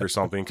awake or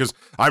something. Because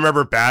I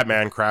remember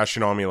Batman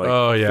crashing on me like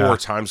 4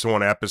 times in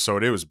one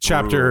episode. It was brutal.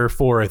 Chapter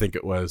 4, I think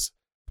it was.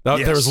 There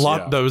was a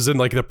lot that was in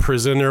like the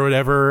prison or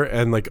whatever,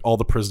 and like all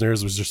the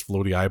prisoners was just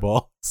floaty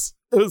eyeballs.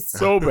 It was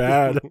so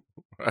bad.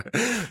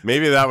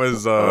 Maybe that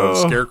was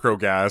scarecrow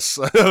gas.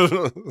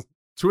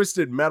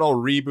 Twisted Metal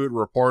reboot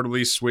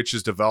reportedly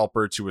switches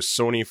developer to a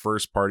Sony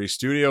first-party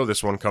studio.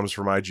 This one comes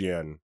from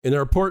IGN. In a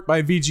report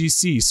by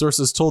VGC,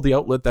 sources told the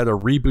outlet that a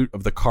reboot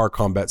of the Car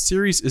Combat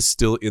series is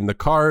still in the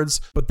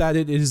cards, but that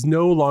it is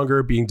no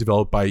longer being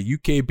developed by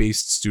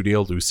UK-based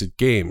studio Lucid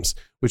Games,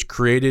 which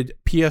created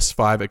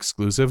PS5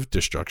 exclusive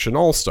Destruction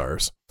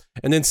All-Stars,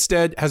 and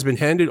instead has been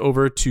handed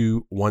over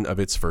to one of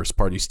its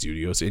first-party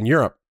studios in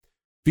Europe.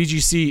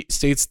 VGC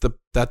states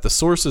that the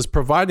sources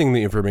providing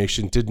the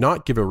information did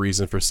not give a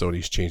reason for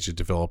Sony's change to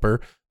developer,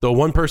 though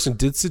one person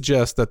did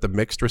suggest that the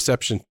mixed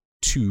reception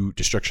to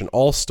Destruction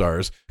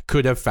All-Stars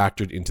could have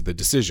factored into the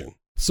decision.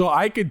 So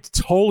I could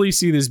totally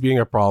see this being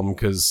a problem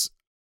because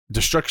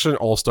Destruction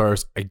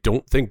All-Stars, I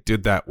don't think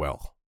did that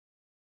well.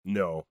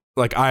 No.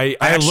 Like I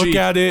look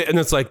at it and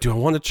it's like, do I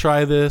want to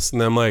try this?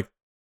 And then I'm like,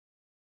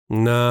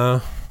 nah.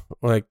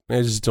 Like,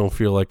 I just don't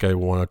feel like I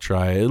want to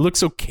try it. It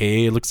looks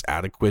okay. It looks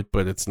adequate,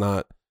 but it's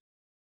not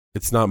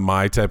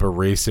my type of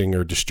racing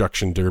or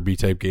destruction derby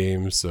type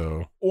game.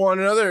 So, well,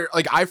 another,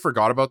 like, I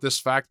forgot about this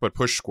fact, but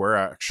Push Square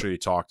actually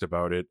talked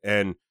about it,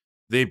 and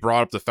they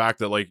brought up the fact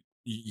that, like,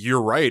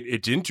 you're right,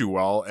 it didn't do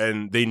well,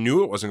 and they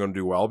knew it wasn't going to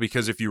do well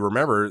because if you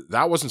remember,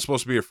 that wasn't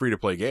supposed to be a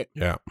free-to-play game.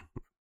 Yeah.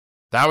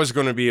 That was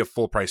going to be a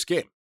full-price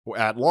game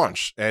at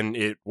launch, and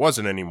it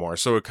wasn't anymore.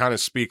 So it kind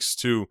of speaks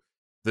to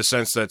the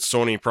sense that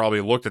Sony probably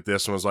looked at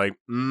this and was like,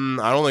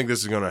 I don't think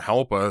this is going to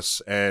help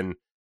us. And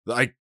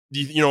like,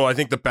 you know, I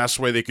think the best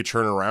way they could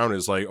turn around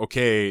is like,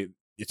 okay,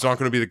 it's not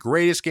going to be the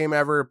greatest game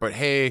ever, but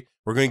hey,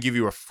 we're going to give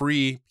you a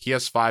free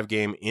PS5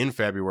 game in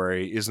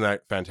February. Isn't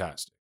that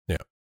fantastic? Yeah.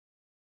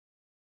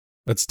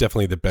 That's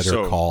definitely the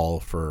better call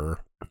for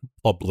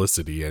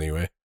publicity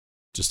anyway,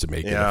 just to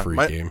make it a free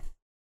game.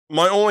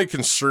 My only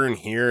concern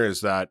here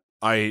is that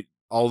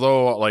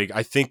although like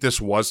I think this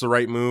was the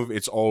right move,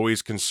 it's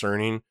always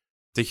concerning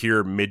to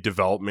hear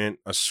mid-development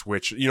a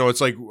switch. You know,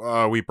 it's like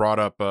we brought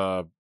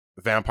up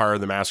Vampire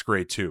the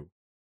Masquerade 2.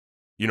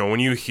 You know, when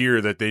you hear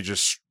that they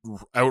just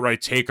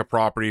outright take a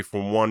property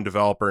from one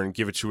developer and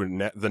give it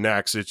to the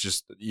next, it's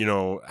just, you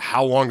know,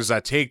 how long does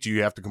that take? Do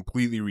you have to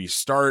completely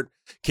restart?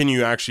 Can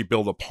you actually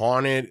build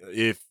upon it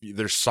if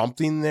there's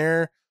something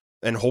there?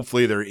 And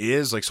hopefully there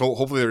is. Like, so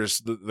hopefully there's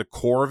the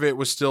core of it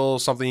was still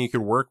something you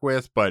could work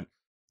with, but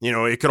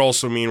it could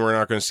also mean we're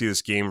not going to see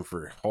this game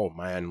for, oh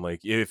man,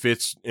 like if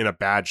it's in a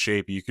bad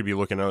shape, you could be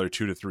looking another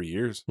 2 to 3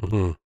 years.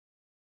 Mm-hmm.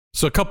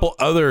 So a couple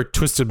other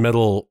Twisted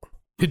Metal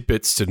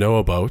tidbits to know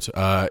about.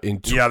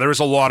 There was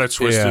a lot of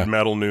Twisted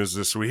Metal news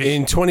this week.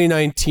 In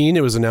 2019,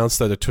 it was announced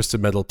that a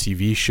Twisted Metal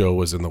TV show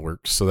was in the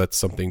works. So that's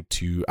something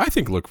to, I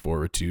think, look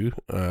forward to.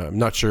 I'm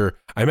not sure.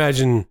 I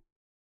imagine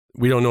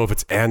we don't know if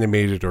it's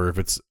animated or if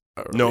it's...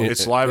 No,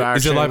 it's live action.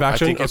 Is it live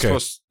action? I think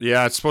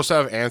it's supposed to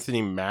have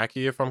Anthony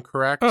Mackie, if I'm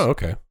correct. Oh,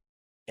 okay.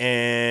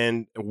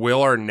 And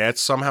Will Arnett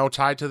somehow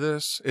tied to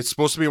this. It's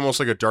supposed to be almost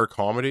like a dark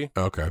comedy.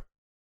 Okay.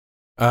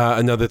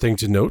 Another thing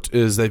to note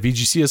is that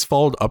VGC has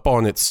followed up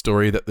on its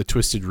story that the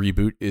Twisted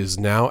reboot is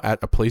now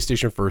at a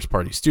PlayStation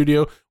first-party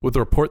studio, with a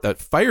report that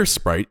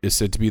Firesprite is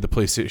said to be the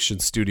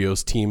PlayStation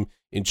Studios team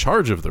in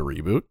charge of the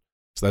reboot.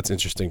 So that's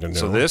interesting to know.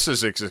 So this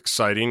is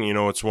exciting.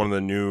 It's one of the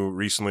new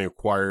recently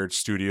acquired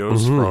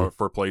studios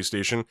for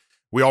PlayStation.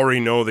 We already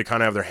know they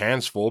kind of have their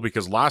hands full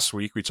because last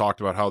week we talked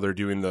about how they're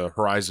doing the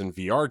Horizon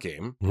VR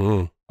game.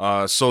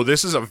 So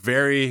this is a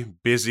very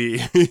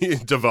busy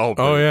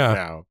development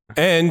now.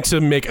 And to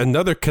make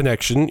another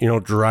connection,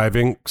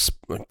 driving,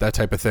 that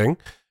type of thing,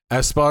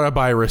 as spotted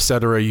by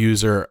Resetera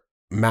user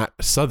Matt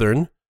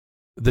Southern,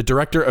 the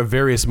director of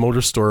various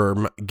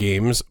MotorStorm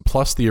games,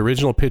 plus the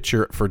original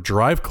pitcher for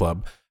Drive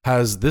Club,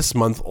 has this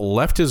month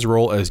left his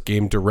role as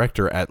game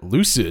director at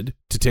Lucid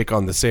to take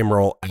on the same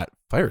role at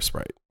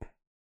Firesprite.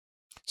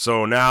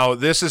 So now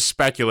this is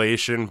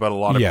speculation, but a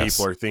lot of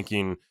people are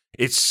thinking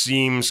it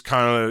seems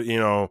kind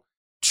of,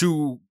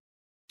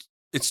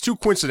 it's too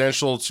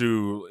coincidental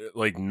to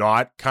like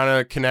not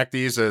kind of connect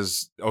these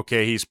as,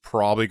 okay, he's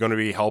probably going to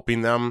be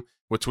helping them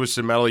with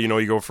Twisted Metal.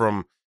 You go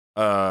from,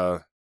 I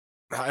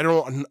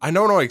don't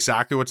know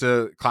exactly what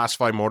to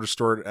classify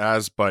MotorStorm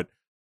as, but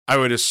I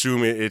would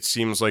assume it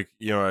seems like,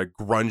 a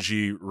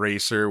grungy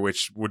racer,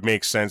 which would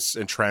make sense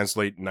and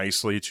translate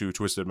nicely to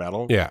Twisted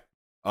Metal. Yeah.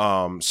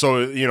 So,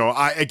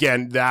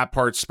 again, that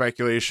part's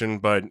speculation,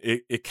 but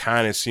it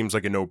kind of seems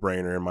like a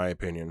no-brainer in my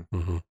opinion.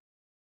 Mm-hmm.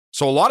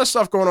 So a lot of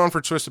stuff going on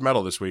for Twisted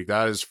Metal this week.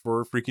 That is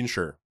for freaking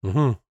sure.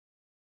 Mm-hmm.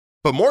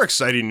 But more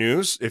exciting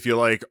news, if you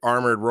like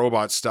armored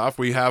robot stuff,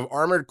 we have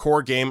Armored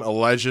Core game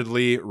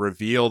allegedly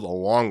revealed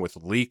along with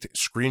leaked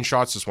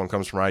screenshots. This one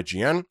comes from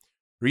IGN.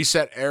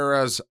 Reset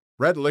Era's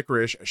Red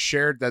Licorice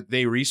shared that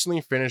they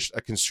recently finished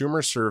a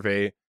consumer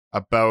survey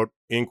about,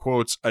 in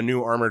quotes, a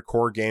new Armored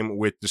Core game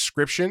with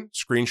description,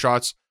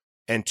 screenshots,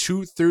 and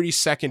 2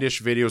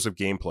 30-second-ish videos of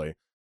gameplay.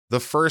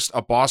 The first,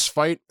 a boss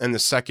fight, and the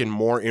second,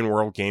 more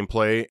in-world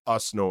gameplay, a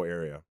snow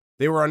area.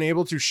 They were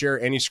unable to share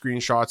any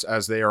screenshots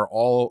as they are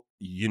all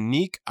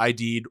unique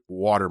ID'd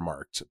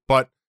watermarked,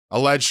 but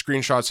alleged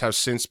screenshots have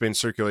since been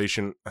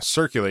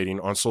circulating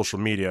on social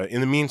media.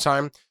 In the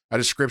meantime, a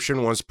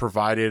description was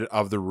provided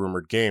of the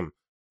rumored game.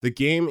 The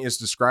game is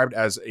described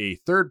as a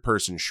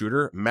third-person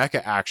shooter,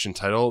 mecha action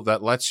title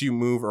that lets you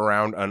move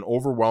around an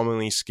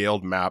overwhelmingly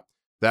scaled map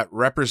that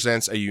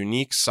represents a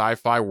unique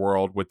sci-fi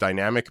world with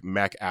dynamic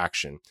mech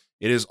action.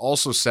 It is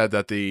also said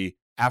that the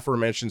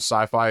aforementioned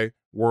sci-fi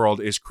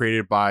world is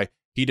created by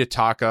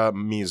Hidetaka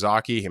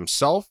Miyazaki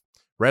himself.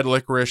 Red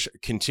Licorice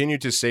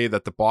continued to say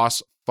that the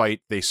boss fight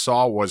they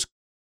saw was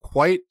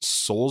quite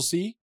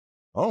soulsy.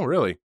 Oh,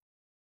 really?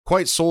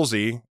 Quite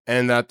soulsy,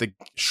 and that the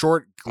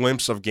short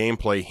glimpse of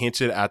gameplay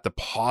hinted at the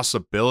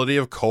possibility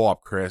of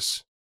co-op,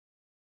 Chris.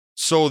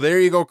 So there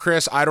you go,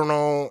 Chris. I don't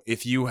know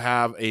if you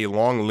have a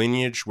long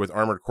lineage with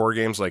Armored Core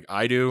games like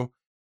I do,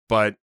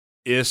 but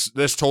this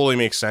totally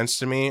makes sense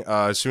to me.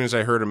 As soon as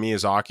I heard of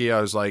Miyazaki,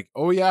 I was like,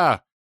 oh yeah,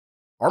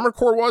 Armored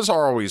Core was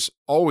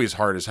always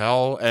hard as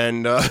hell,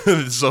 and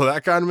so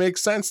that kind of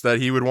makes sense that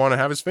he would want to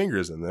have his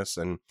fingers in this.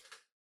 And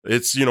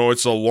it's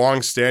a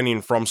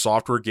long-standing From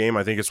Software game.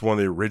 I think it's one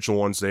of the original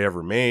ones they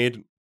ever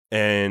made,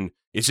 and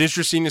it's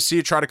interesting to see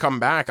it try to come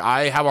back.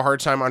 I have a hard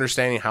time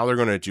understanding how they're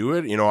going to do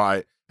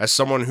it. As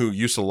someone who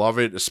used to love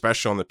it,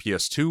 especially on the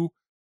PS2,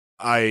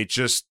 I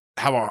just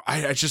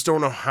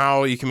don't know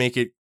how you can make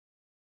it.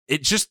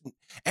 It just,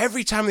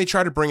 every time they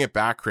try to bring it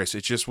back, Chris,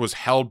 it just was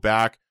held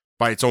back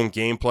by its own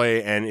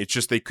gameplay, and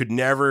they could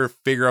never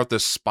figure out the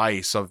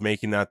spice of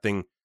making that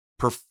thing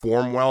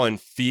perform well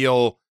and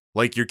feel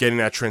like you're getting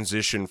that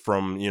transition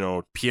from,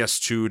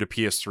 PS2 to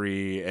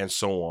PS3 and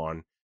so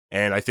on.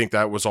 And I think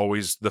that was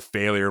always the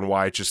failure and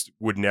why it just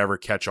would never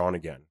catch on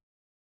again.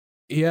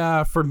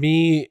 Yeah, for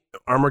me,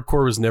 Armored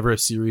Core was never a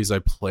series I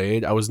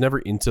played. I was never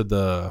into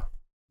the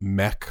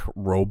mech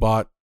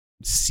robot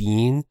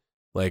scene.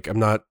 Like, I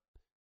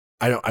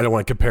don't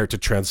want to compare it to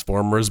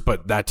Transformers,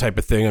 but that type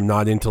of thing. I'm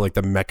not into like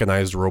the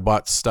mechanized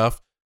robot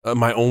stuff.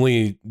 My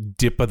only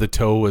dip of the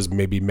toe was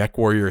maybe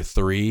MechWarrior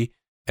 3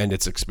 and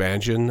its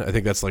expansion. I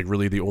think that's like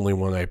really the only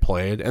one I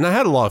played, and I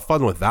had a lot of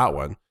fun with that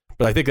one.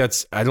 But I think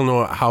I don't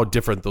know how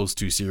different those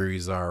two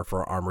series are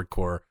for Armored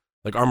Core.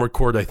 Like Armored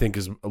Core, I think,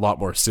 is a lot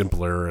more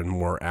simpler and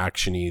more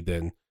actiony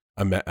than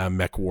a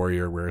Mech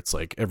Warrior, where it's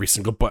like every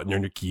single button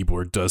on your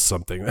keyboard does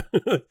something.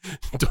 I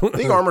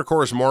think Armored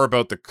Core is more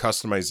about the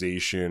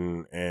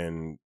customization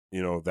and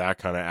that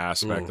kind of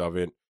aspect of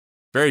it.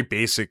 very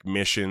basic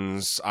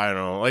missions. I don't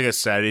know. Like I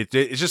said, it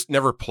just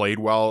never played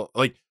well.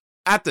 Like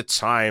at the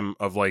time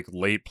of like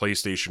late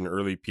PlayStation,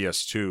 early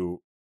PS2,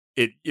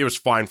 it was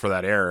fine for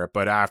that era,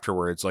 but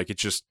afterwards, like it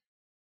just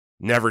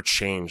never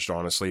changed.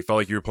 Honestly, it felt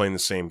like you were playing the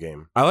same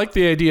game. I like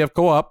the idea of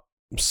co-op,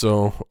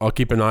 so I'll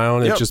keep an eye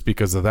on it just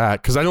because of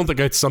that. Because I don't think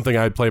it's something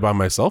I'd play by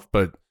myself,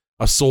 but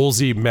a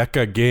Soulsy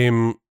mecha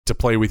game to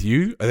play with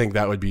you, I think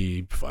that would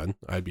be fun.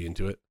 I'd be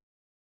into it.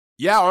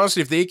 Yeah,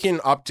 honestly, if they can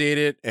update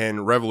it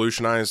and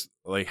revolutionize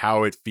like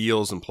how it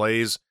feels and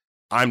plays,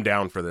 I'm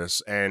down for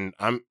this. And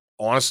I'm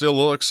honestly a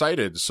little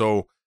excited.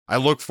 So I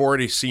look forward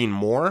to seeing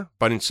more.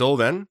 But until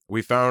then,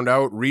 we found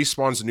out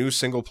Respawn's new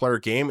single-player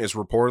game is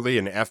reportedly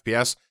an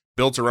FPS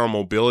built around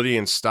mobility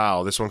and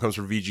style. This one comes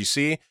from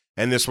VGC,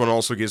 and this one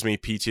also gives me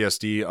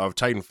PTSD of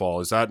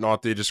Titanfall. Is that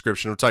not the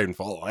description of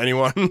Titanfall?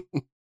 Anyone?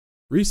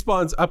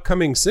 Respawn's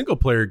upcoming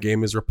single-player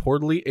game is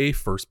reportedly a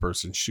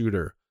first-person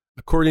shooter.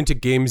 According to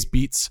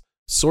GamesBeat's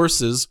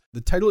sources, the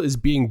title is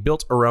being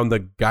built around the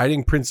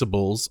guiding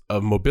principles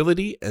of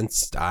mobility and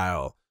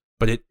style,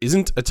 but it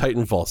isn't a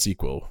Titanfall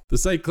sequel. The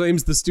site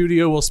claims the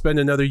studio will spend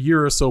another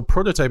year or so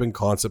prototyping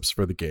concepts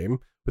for the game,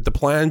 with the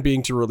plan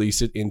being to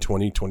release it in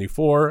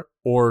 2024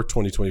 or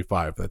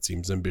 2025. That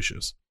seems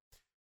ambitious.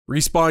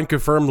 Respawn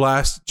confirmed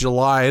last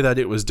July that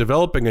it was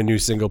developing a new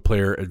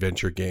single-player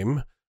adventure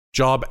game.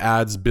 Job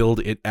ads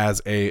billed it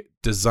as a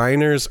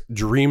designer's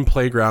dream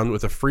playground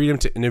with a freedom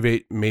to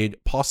innovate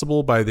made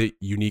possible by the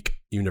unique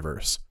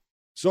universe.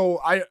 So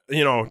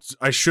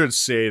I should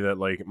say that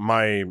like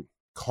my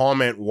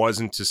comment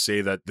wasn't to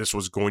say that this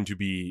was going to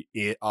be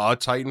a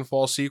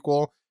Titanfall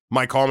sequel.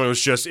 My comment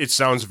was just, it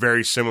sounds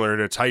very similar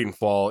to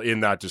Titanfall in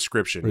that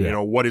description. Yeah. You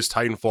know, what is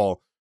Titanfall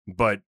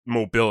but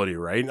mobility,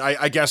 right?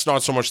 I guess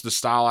not so much the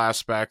style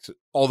aspect,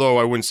 although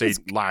I wouldn't say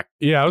lack.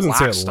 Yeah, I wasn't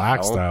saying style.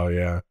 lack style,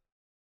 yeah.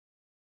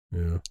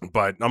 Yeah.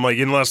 But I'm like,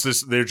 unless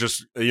they're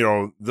just, you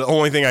know, the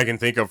only thing I can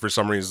think of for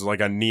some reason is like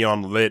a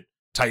neon lit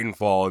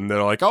Titanfall, and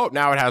they're like, oh,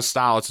 now it has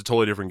style. It's a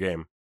totally different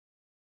game.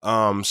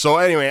 So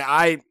anyway,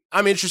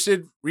 I'm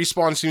interested.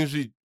 Respawn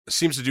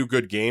seems to do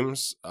good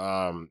games.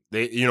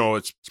 They, you know,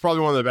 it's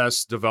probably one of the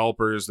best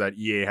developers that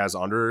EA has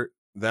under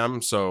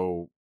them.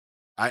 So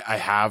I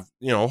have,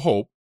 you know,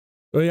 hope.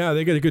 Well, yeah,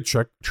 they got a good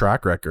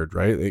track record,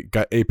 right? They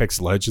got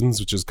Apex Legends,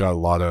 which has got a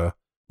lot of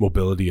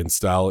mobility and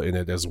style in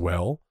it as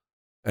well.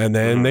 And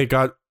then they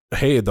got,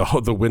 hey,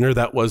 the winner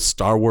that was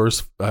Star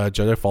Wars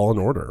Jedi Fallen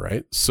Order,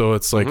 right? So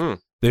it's like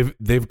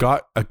they've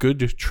got a good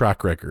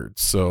track record.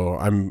 So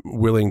I'm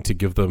willing to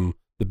give them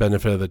the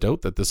benefit of the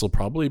doubt that this will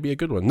probably be a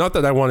good one. Not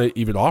that I want to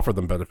even offer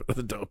them benefit of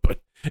the doubt,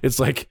 but it's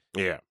like,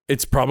 yeah,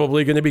 it's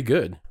probably going to be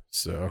good.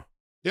 So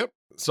yep.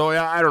 So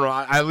yeah, I don't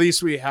know. At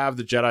least we have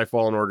the Jedi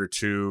Fallen Order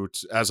 2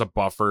 as a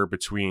buffer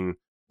between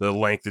the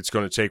length it's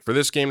going to take for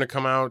this game to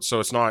come out.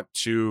 So it's not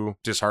too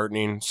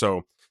disheartening.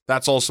 So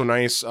that's also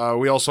nice.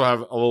 We also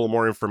have a little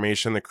more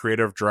information. The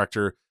creative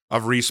director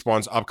of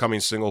Respawn's upcoming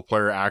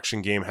single-player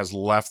action game has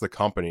left the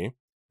company.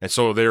 And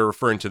so they're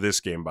referring to this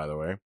game, by the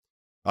way.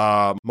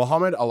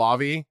 Mohammed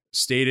Alavi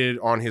stated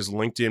on his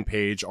LinkedIn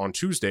page on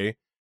Tuesday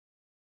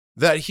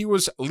that he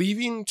was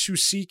leaving to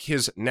seek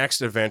his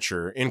next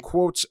adventure. In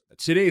quotes,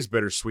 "Today's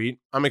bittersweet.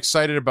 I'm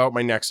excited about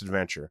my next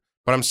adventure,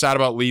 but I'm sad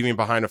about leaving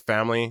behind a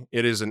family.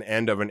 It is an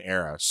end of an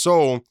era."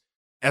 So,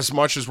 as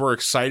much as we're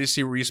excited to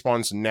see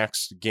Respawn's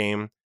next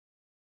game,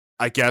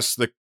 I guess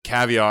the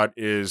caveat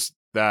is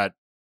that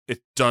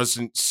it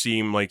doesn't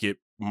seem like it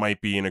might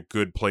be in a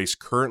good place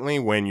currently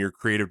when your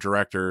creative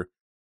director,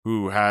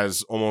 who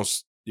has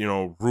almost, you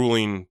know,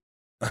 ruling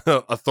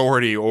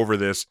authority over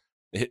this,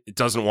 it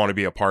doesn't want to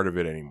be a part of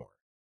it anymore.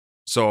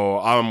 So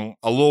I'm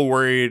a little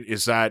worried,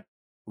 is that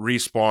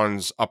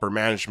Respawn's upper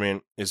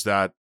management, is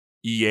that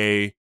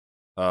EA,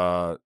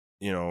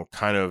 you know,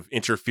 kind of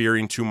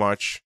interfering too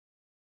much.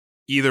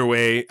 Either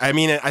way, I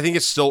mean, I think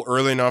it's still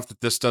early enough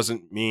that this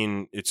doesn't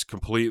mean it's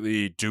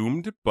completely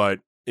doomed,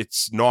 but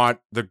it's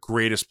not the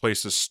greatest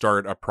place to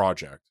start a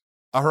project.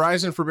 A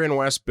Horizon Forbidden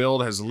West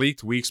build has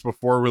leaked weeks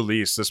before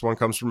release. This one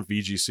comes from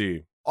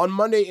VGC. On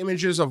Monday,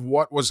 images of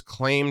what was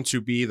claimed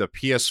to be the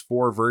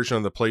PS4 version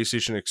of the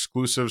PlayStation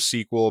exclusive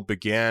sequel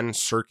began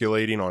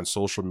circulating on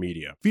social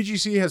media.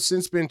 VGC has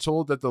since been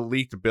told that the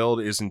leaked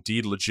build is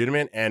indeed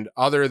legitimate and,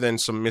 other than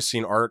some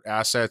missing art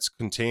assets,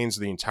 contains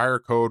the entire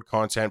code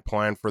content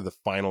planned for the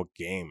final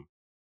game.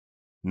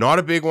 Not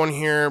a big one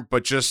here,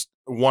 but just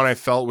one I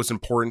felt was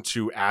important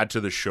to add to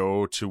the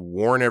show to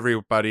warn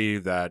everybody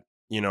that,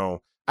 you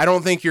know, I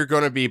don't think you're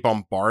going to be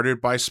bombarded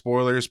by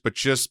spoilers, but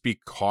just be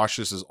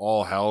cautious as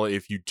all hell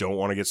if you don't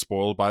want to get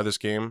spoiled by this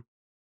game.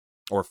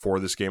 Or for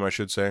this game, I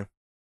should say.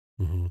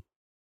 Mm-hmm.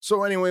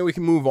 So anyway, we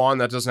can move on.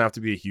 That doesn't have to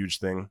be a huge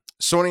thing.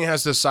 Sony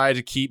has decided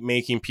to keep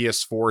making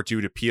PS4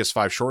 due to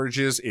PS5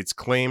 shortages. It's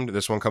claimed.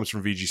 This one comes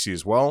from VGC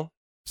as well.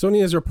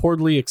 Sony has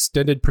reportedly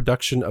extended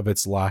production of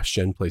its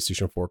last-gen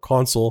PlayStation 4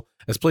 console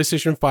as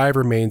PlayStation 5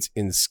 remains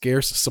in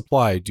scarce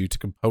supply due to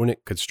component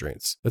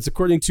constraints. That's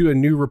according to a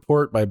new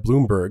report by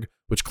Bloomberg,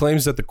 which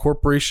claims that the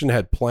corporation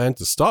had planned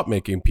to stop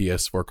making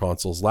PS4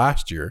 consoles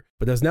last year,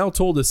 but has now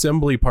told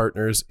assembly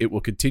partners it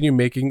will continue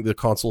making the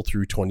console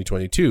through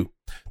 2022.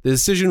 The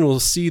decision will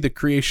see the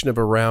creation of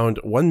around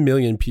 1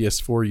 million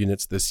PS4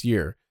 units this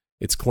year,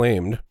 it's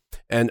claimed,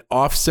 and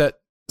offset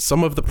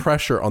some of the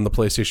pressure on the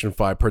PlayStation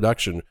 5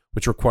 production,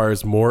 which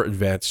requires more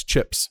advanced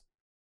chips.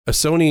 A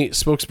Sony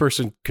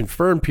spokesperson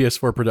confirmed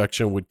PS4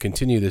 production would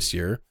continue this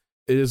year.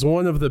 It is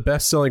one of the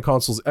best-selling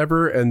consoles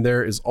ever, and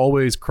there is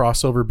always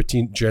crossover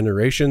between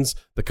generations,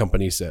 the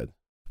company said.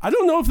 I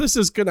don't know if this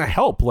is going to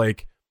help.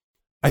 Like,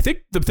 I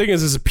think the thing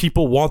is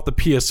people want the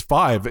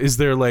PS5. Is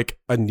there like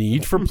a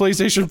need for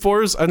PlayStation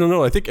 4s? I don't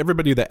know. I think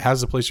everybody that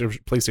has a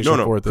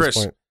PlayStation 4 at this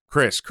point.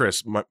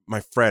 Chris, my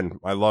friend,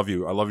 I love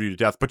you to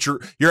death. But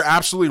you're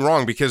absolutely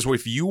wrong, because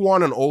if you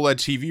want an OLED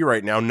TV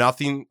right now,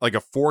 nothing like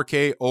a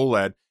 4K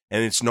OLED,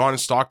 and it's not in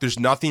stock, there's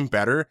nothing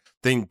better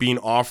than being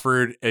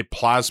offered a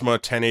plasma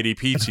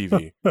 1080p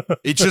TV.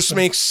 It just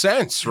makes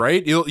sense,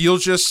 right? You'll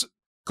just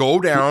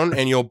go down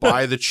and you'll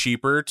buy the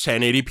cheaper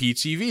 1080p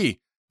TV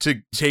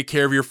to take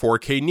care of your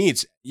 4K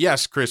needs.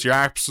 Yes, Chris, you're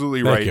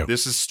absolutely right. You.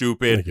 This is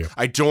stupid.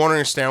 I don't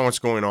understand what's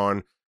going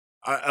on.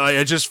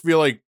 I just feel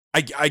like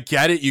I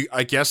get it.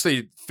 I guess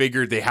they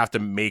figured they have to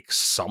make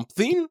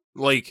something.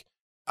 Like,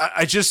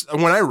 I just,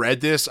 when I read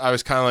this, I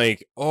was kind of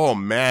like, oh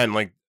man,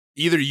 like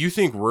either you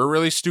think we're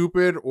really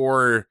stupid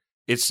or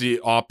it's the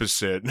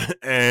opposite.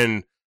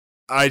 And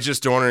I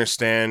just don't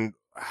understand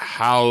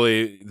how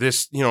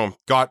this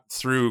got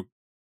through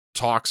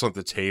talks on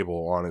the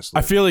table, honestly.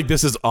 I feel like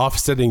this is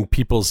offsetting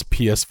people's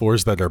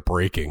PS4s that are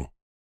breaking.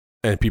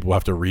 And people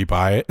have to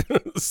rebuy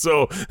it.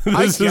 So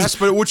I guess,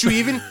 but would you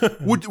even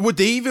would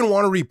they even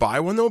want to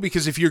rebuy one though?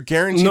 Because if you're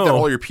guaranteed that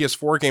all your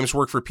PS4 games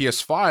work for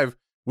PS5,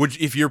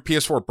 if your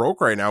PS4 broke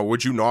right now,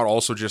 would you not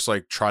also just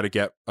like try to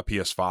get a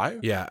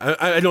PS5? Yeah,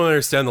 I don't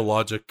understand the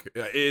logic.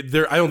 I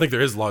don't think there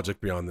is logic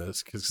beyond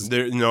this.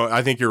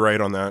 I think you're right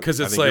on that.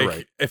 Because it's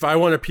like if I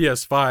want a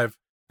PS5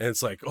 and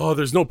it's like, oh,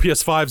 there's no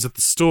PS5s at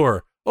the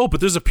store. Oh, but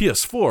there's a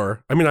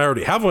PS4. I mean, I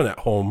already have one at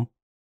home,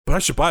 but I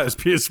should buy this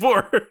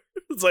PS4.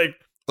 It's like.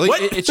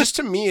 It's just,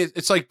 to me,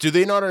 it's like, do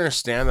they not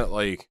understand that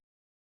like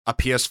a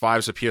PS5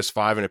 is a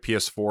PS5 and a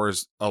PS4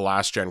 is a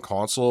last gen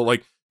console?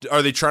 Like,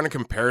 are they trying to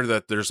compare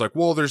that? There's like,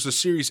 well, there's the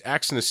Series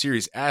X and the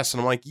Series S,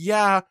 and I'm like,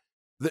 yeah,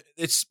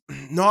 it's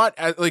not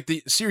like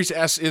the Series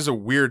S is a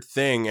weird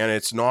thing, and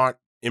it's not,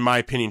 in my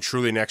opinion,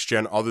 truly next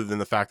gen, other than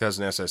the fact that it has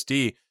an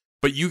SSD.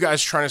 But you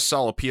guys trying to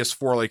sell a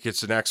PS4 like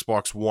it's an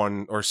Xbox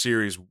One or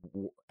Series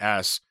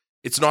S.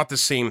 It's not the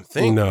same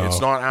thing. No.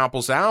 It's not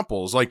apples to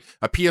apples. Like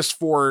a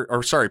PS5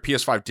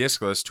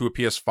 discless to a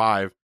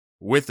PS5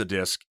 with a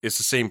disc, it's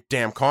the same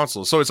damn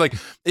console. So it's like,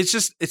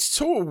 it's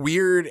so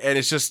weird. And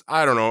it's just,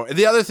 I don't know.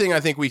 The other thing I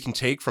think we can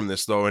take from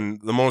this though,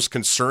 and the most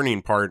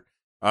concerning part,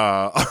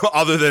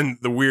 other than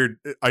the weird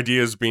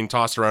ideas being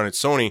tossed around at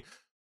Sony,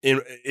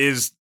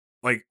 is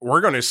like, we're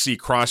going to see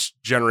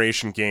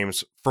cross-generation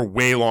games for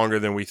way longer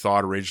than we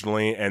thought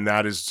originally, and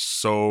that is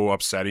so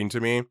upsetting to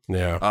me.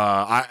 Yeah.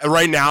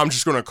 Right now, I'm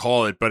just going to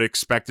call it, but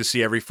expect to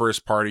see every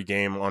first-party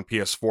game on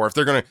PS4. If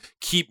they're going to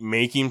keep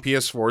making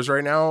PS4s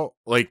right now,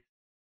 like,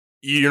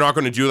 you're not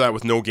going to do that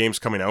with no games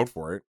coming out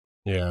for it.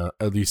 Yeah,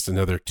 at least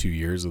another 2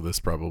 years of this,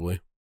 probably.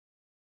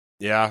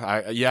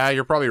 Yeah,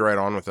 you're probably right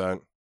on with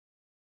that.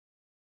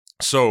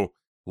 So,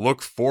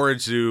 look forward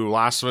to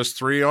Last of Us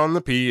 3 on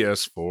the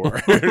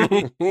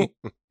PS4.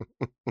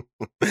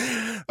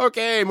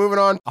 Okay, moving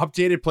on.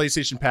 Updated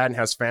PlayStation patent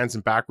has fans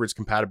in backwards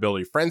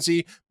compatibility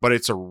frenzy, but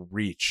it's a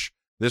reach.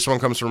 This one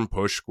comes from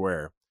Push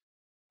Square.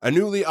 A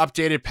newly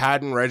updated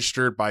patent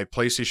registered by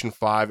PlayStation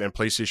 5 and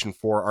PlayStation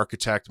 4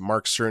 architect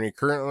Mark Cerny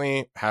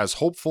currently has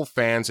hopeful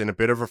fans in a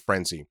bit of a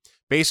frenzy.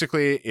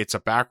 Basically, it's a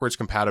backwards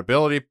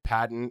compatibility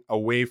patent, a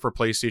way for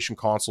PlayStation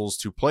consoles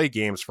to play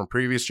games from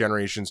previous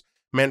generations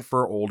meant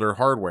for older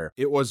hardware.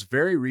 It was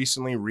very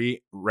recently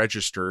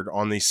re-registered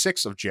on the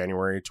 6th of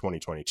January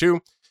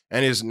 2022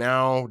 and is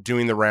now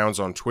doing the rounds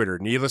on Twitter.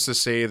 Needless to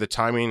say, the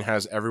timing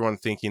has everyone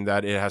thinking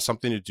that it has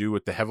something to do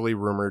with the heavily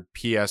rumored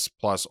PS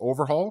Plus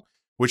overhaul,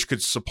 which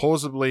could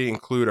supposedly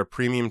include a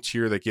premium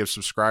tier that gives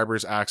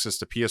subscribers access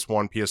to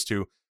PS1,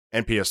 PS2,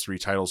 and PS3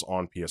 titles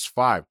on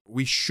PS5.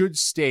 We should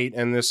state,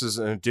 and this is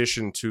an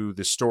addition to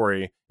the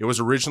story,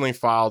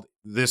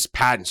 this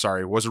patent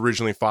was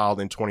originally filed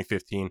in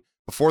 2015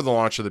 before the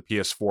launch of the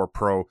PS4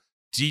 Pro,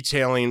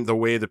 detailing the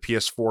way the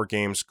PS4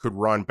 games could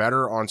run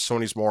better on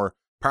Sony's more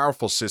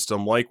powerful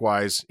system.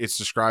 Likewise, it's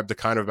described the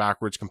kind of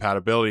backwards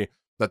compatibility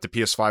that the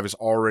PS5 is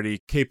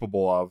already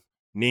capable of,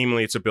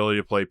 namely its ability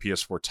to play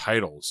PS4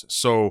 titles.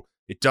 So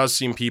it does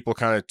seem people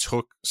kind of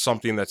took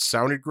something that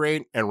sounded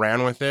great and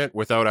ran with it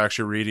without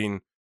actually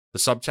reading the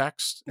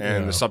subtext.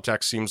 And the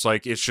subtext seems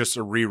like it's just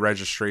a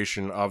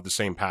re-registration of the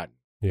same patent.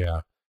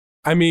 Yeah.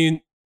 I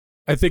mean,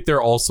 I think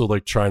they're also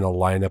like trying to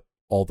line up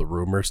all the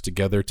rumors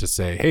together to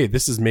say, hey,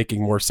 this is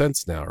making more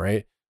sense now,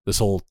 right? this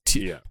whole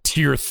tier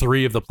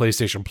 3 of the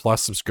PlayStation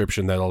Plus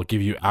subscription that'll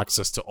give you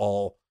access to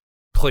all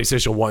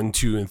PlayStation 1,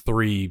 2, and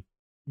 3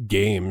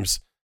 games.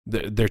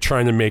 They're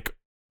trying to make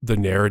the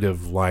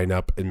narrative line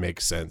up and make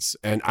sense.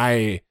 And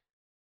I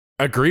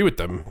agree with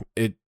them.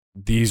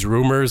 These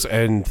rumors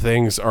and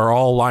things are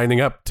all lining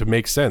up to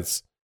make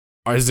sense.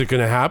 Is it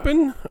going to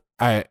happen?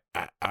 I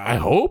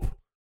hope.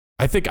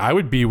 I think I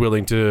would be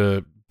willing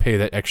to pay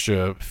that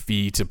extra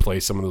fee to play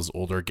some of those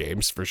older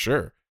games for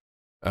sure.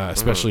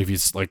 Especially if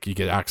you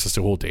get access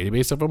to a whole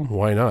database of them.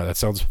 Why not? That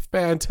sounds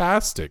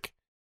fantastic.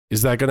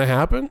 Is that going to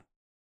happen?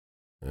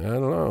 I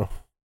don't know.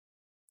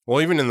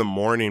 Well, even in the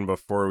morning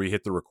before we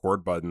hit the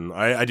record button,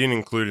 I didn't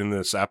include in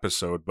this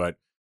episode, but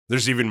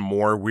there's even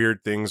more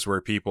weird things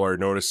where people are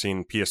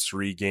noticing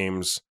PS3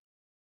 games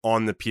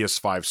on the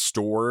PS5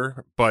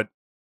 store, but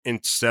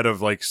instead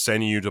of like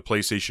sending you to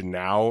PlayStation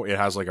Now, it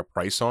has like a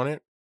price on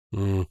it.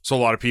 So a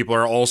lot of people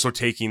are also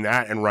taking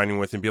that and running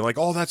with it and being like,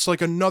 oh, that's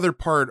like another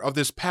part of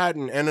this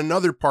patent and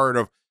another part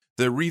of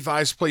the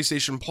revised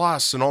PlayStation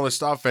Plus and all this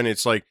stuff. And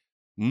it's like,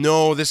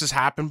 no, this has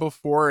happened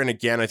before. And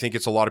again, I think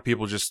it's a lot of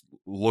people just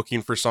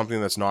looking for something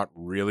that's not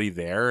really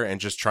there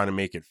and just trying to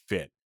make it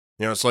fit.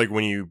 You know, it's like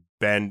when you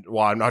bend,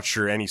 well, I'm not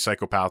sure any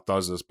psychopath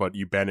does this, but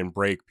you bend and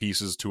break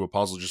pieces to a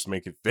puzzle just to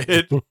make it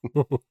fit.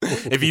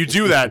 If you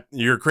do that,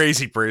 you're a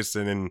crazy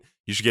person and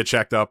you should get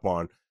checked up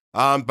on.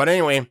 But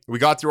anyway, we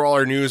got through all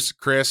our news,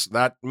 Chris.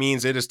 That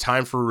means it is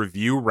time for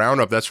review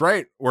roundup. That's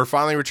right. We're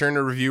finally returning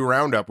to review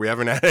roundup. We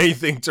haven't had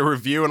anything to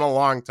review in a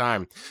long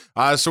time.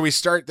 So we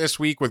start this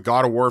week with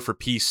God of War for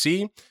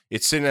PC.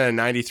 It's sitting at a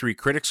 93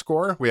 critic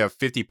score. We have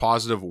 50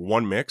 positive,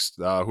 1 mixed.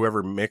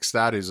 Whoever mixed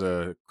that is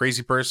a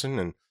crazy person,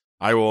 and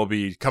I will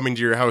be coming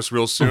to your house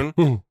real soon.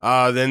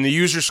 Then the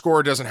user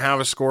score doesn't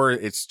have a score.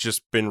 It's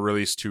just been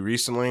released too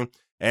recently.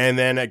 And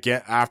then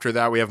again, after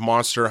that, we have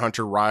Monster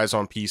Hunter Rise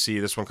on PC.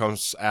 This one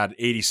comes at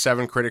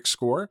 87 critic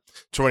score,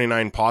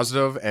 29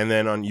 positive. And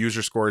then on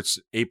user score, it's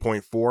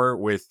 8.4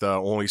 with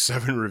only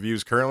 7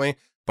 reviews currently.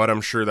 But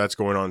I'm sure that's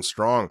going on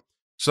strong.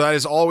 So that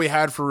is all we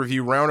had for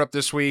review roundup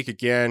this week.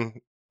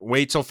 Again,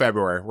 wait till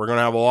February. We're going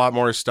to have a lot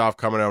more stuff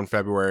coming out in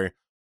February.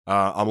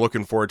 I'm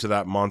looking forward to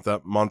that month.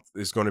 That month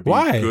is going to be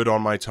good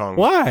on my tongue.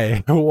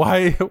 Why?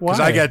 Because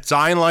I get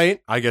Dying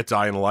Light. I get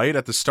Dying Light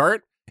at the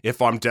start. If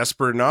I'm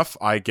desperate enough,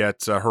 I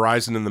get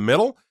Horizon in the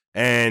middle.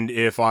 And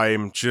if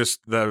I'm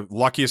just the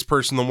luckiest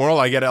person in the world,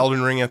 I get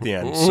Elden Ring at the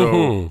end.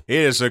 So it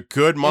is a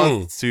good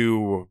month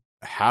to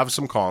have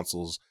some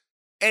consoles.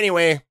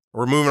 Anyway,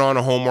 we're moving on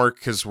to homework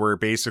because we're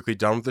basically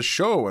done with the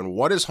show. And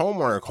what is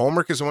homework?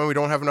 Homework is when we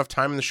don't have enough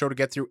time in the show to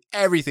get through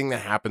everything that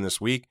happened this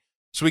week.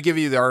 So we give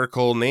you the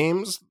article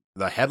names,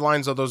 the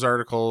headlines of those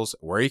articles,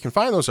 where you can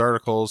find those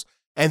articles,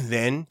 and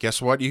then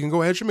guess what? You can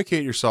go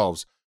educate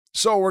yourselves.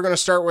 So we're going to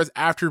start with,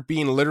 after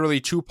being literally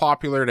too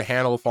popular to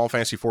handle, Final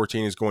Fantasy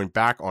XIV is going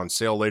back on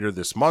sale later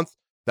this month.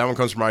 That one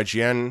comes from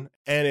IGN,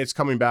 and it's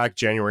coming back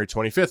January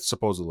 25th,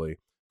 supposedly.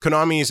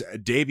 Konami's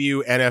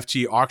debut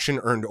NFT auction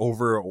earned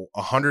over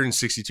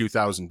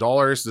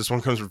 $162,000. This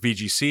one comes from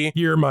VGC.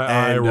 Hear my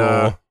eye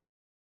roll.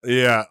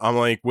 Yeah, I'm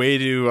like, way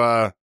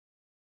to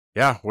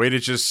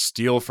just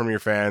steal from your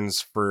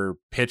fans for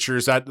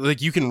pictures that,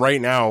 like, you can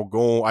right now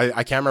go, I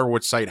can't remember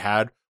what site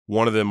had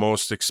one of the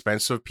most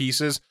expensive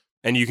pieces,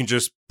 and you can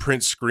just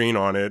print screen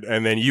on it,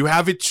 and then you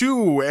have it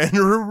too, and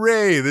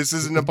hooray, this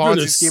isn't a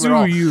Ponzi scheme at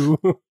all. You.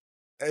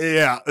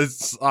 Yeah,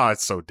 it's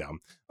so dumb.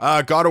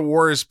 God of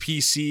War's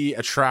PC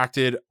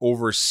attracted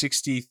over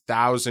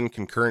 60,000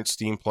 concurrent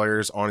Steam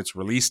players on its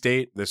release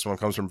date. This one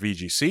comes from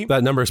VGC.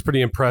 That number is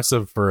pretty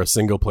impressive for a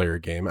single-player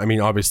game. I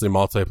mean, obviously,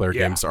 multiplayer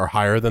games are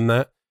higher than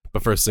that,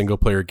 but for a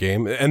single-player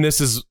game, and this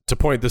is, to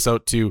point this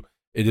out too,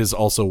 it is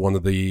also one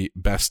of the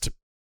best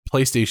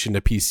PlayStation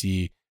to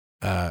PC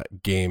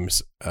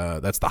games.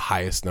 That's the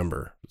highest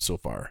number so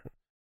far.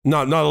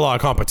 Not a lot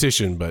of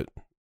competition, but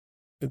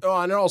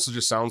and it also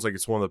just sounds like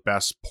it's one of the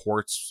best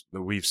ports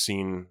that we've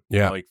seen,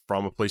 like,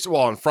 from a place.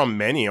 Well, and from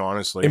many,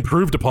 honestly.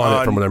 Improved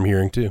upon it from what I'm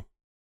hearing too.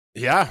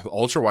 Yeah,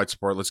 ultra wide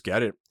support. Let's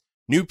get it.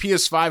 New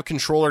PS5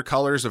 controller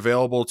colors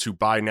available to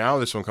buy now.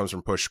 This one comes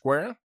from Push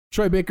Square.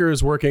 Troy Baker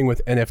is working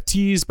with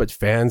NFTs, but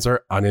fans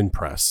are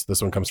unimpressed.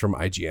 This one comes from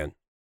IGN.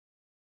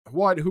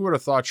 What? Who would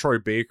have thought Troy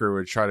Baker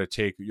would try to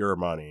take your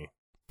money?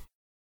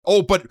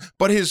 Oh, but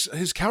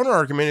his counter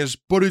argument is,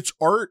 but it's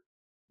art.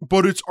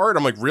 But it's art.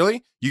 I'm like,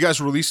 really? You guys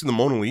releasing the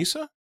Mona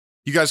Lisa?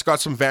 You guys got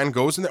some Van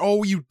Goghs in there?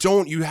 Oh, you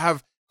don't. You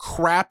have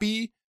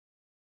crappy,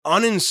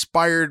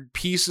 uninspired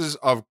pieces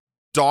of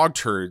dog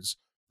turds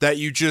that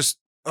you just,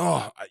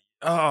 oh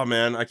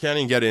man, I can't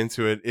even get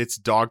into it. It's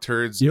dog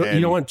turds. You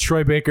don't want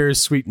Troy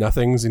Baker's sweet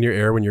nothings in your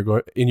ear when you're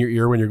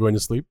going to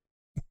sleep?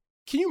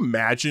 Can you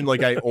imagine,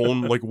 like, I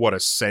own, like, what, a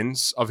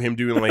sense of him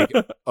doing, like,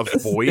 a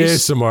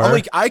voice? ASMR. I'm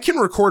like, I can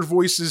record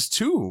voices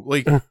too.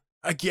 Like,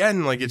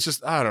 again, like, it's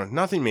just, I don't know,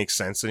 nothing makes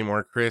sense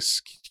anymore,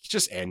 Chris.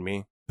 Just end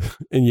me.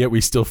 And yet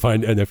we still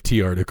find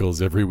NFT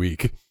articles every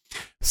week.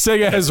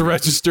 Sega has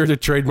registered a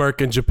trademark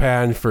in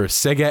Japan for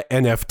Sega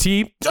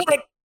NFT. Damn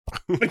it!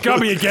 It got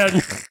me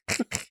again.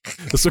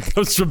 This one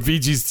comes from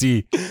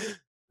VGC.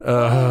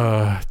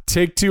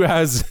 Take-Two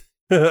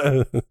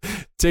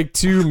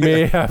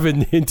may have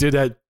hinted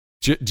at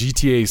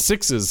GTA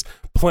 6's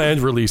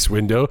planned release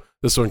window.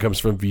 This one comes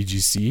from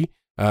VGC.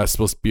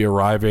 Supposed to be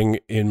arriving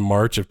in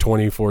March of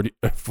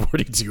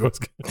 2042.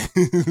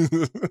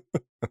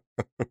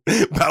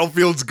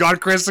 Battlefield's got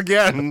Chris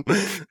again.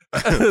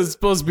 It's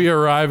supposed to be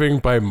arriving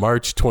by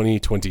March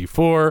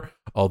 2024,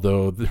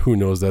 although who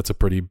knows, that's a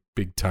pretty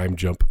big time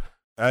jump.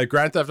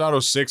 Grand Theft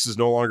Auto 6 is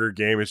no longer a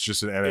game, it's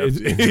just an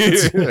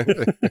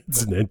NFT.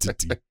 It's an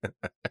entity.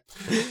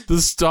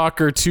 The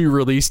Stalker 2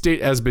 release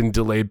date has been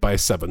delayed by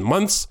 7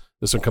 months.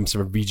 This one comes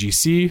from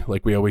VGC.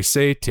 Like we always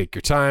say, take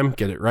your time,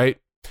 get it right.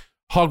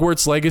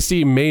 Hogwarts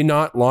Legacy may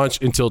not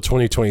launch until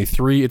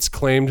 2023, it's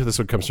claimed. This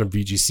one comes from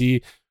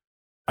VGC.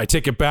 I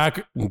take it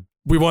back.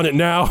 We want it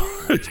now.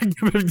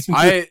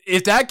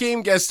 If that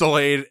game gets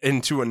delayed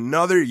into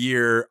another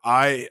year,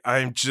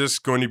 I'm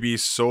just going to be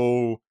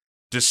so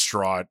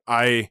distraught.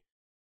 I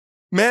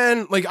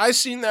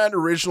seen that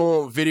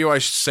original video I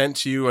sent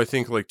to you, I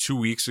think like 2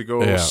 weeks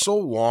ago. Yeah. So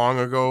long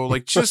ago.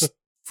 Like, just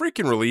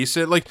freaking release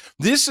it. Like,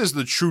 this is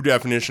the true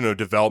definition of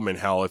development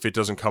hell if it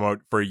doesn't come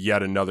out for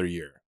yet another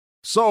year.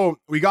 So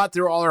we got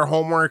through all our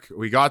homework.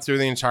 We got through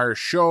the entire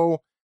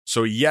show.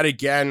 So yet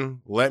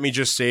again, let me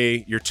just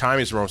say, your time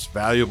is the most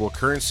valuable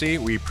currency.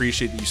 We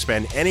appreciate that you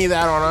spend any of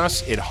that on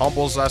us. It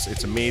humbles us.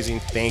 It's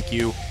amazing. Thank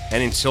you.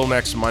 And until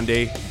next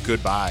Monday,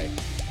 goodbye.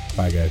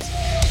 Bye,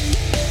 guys.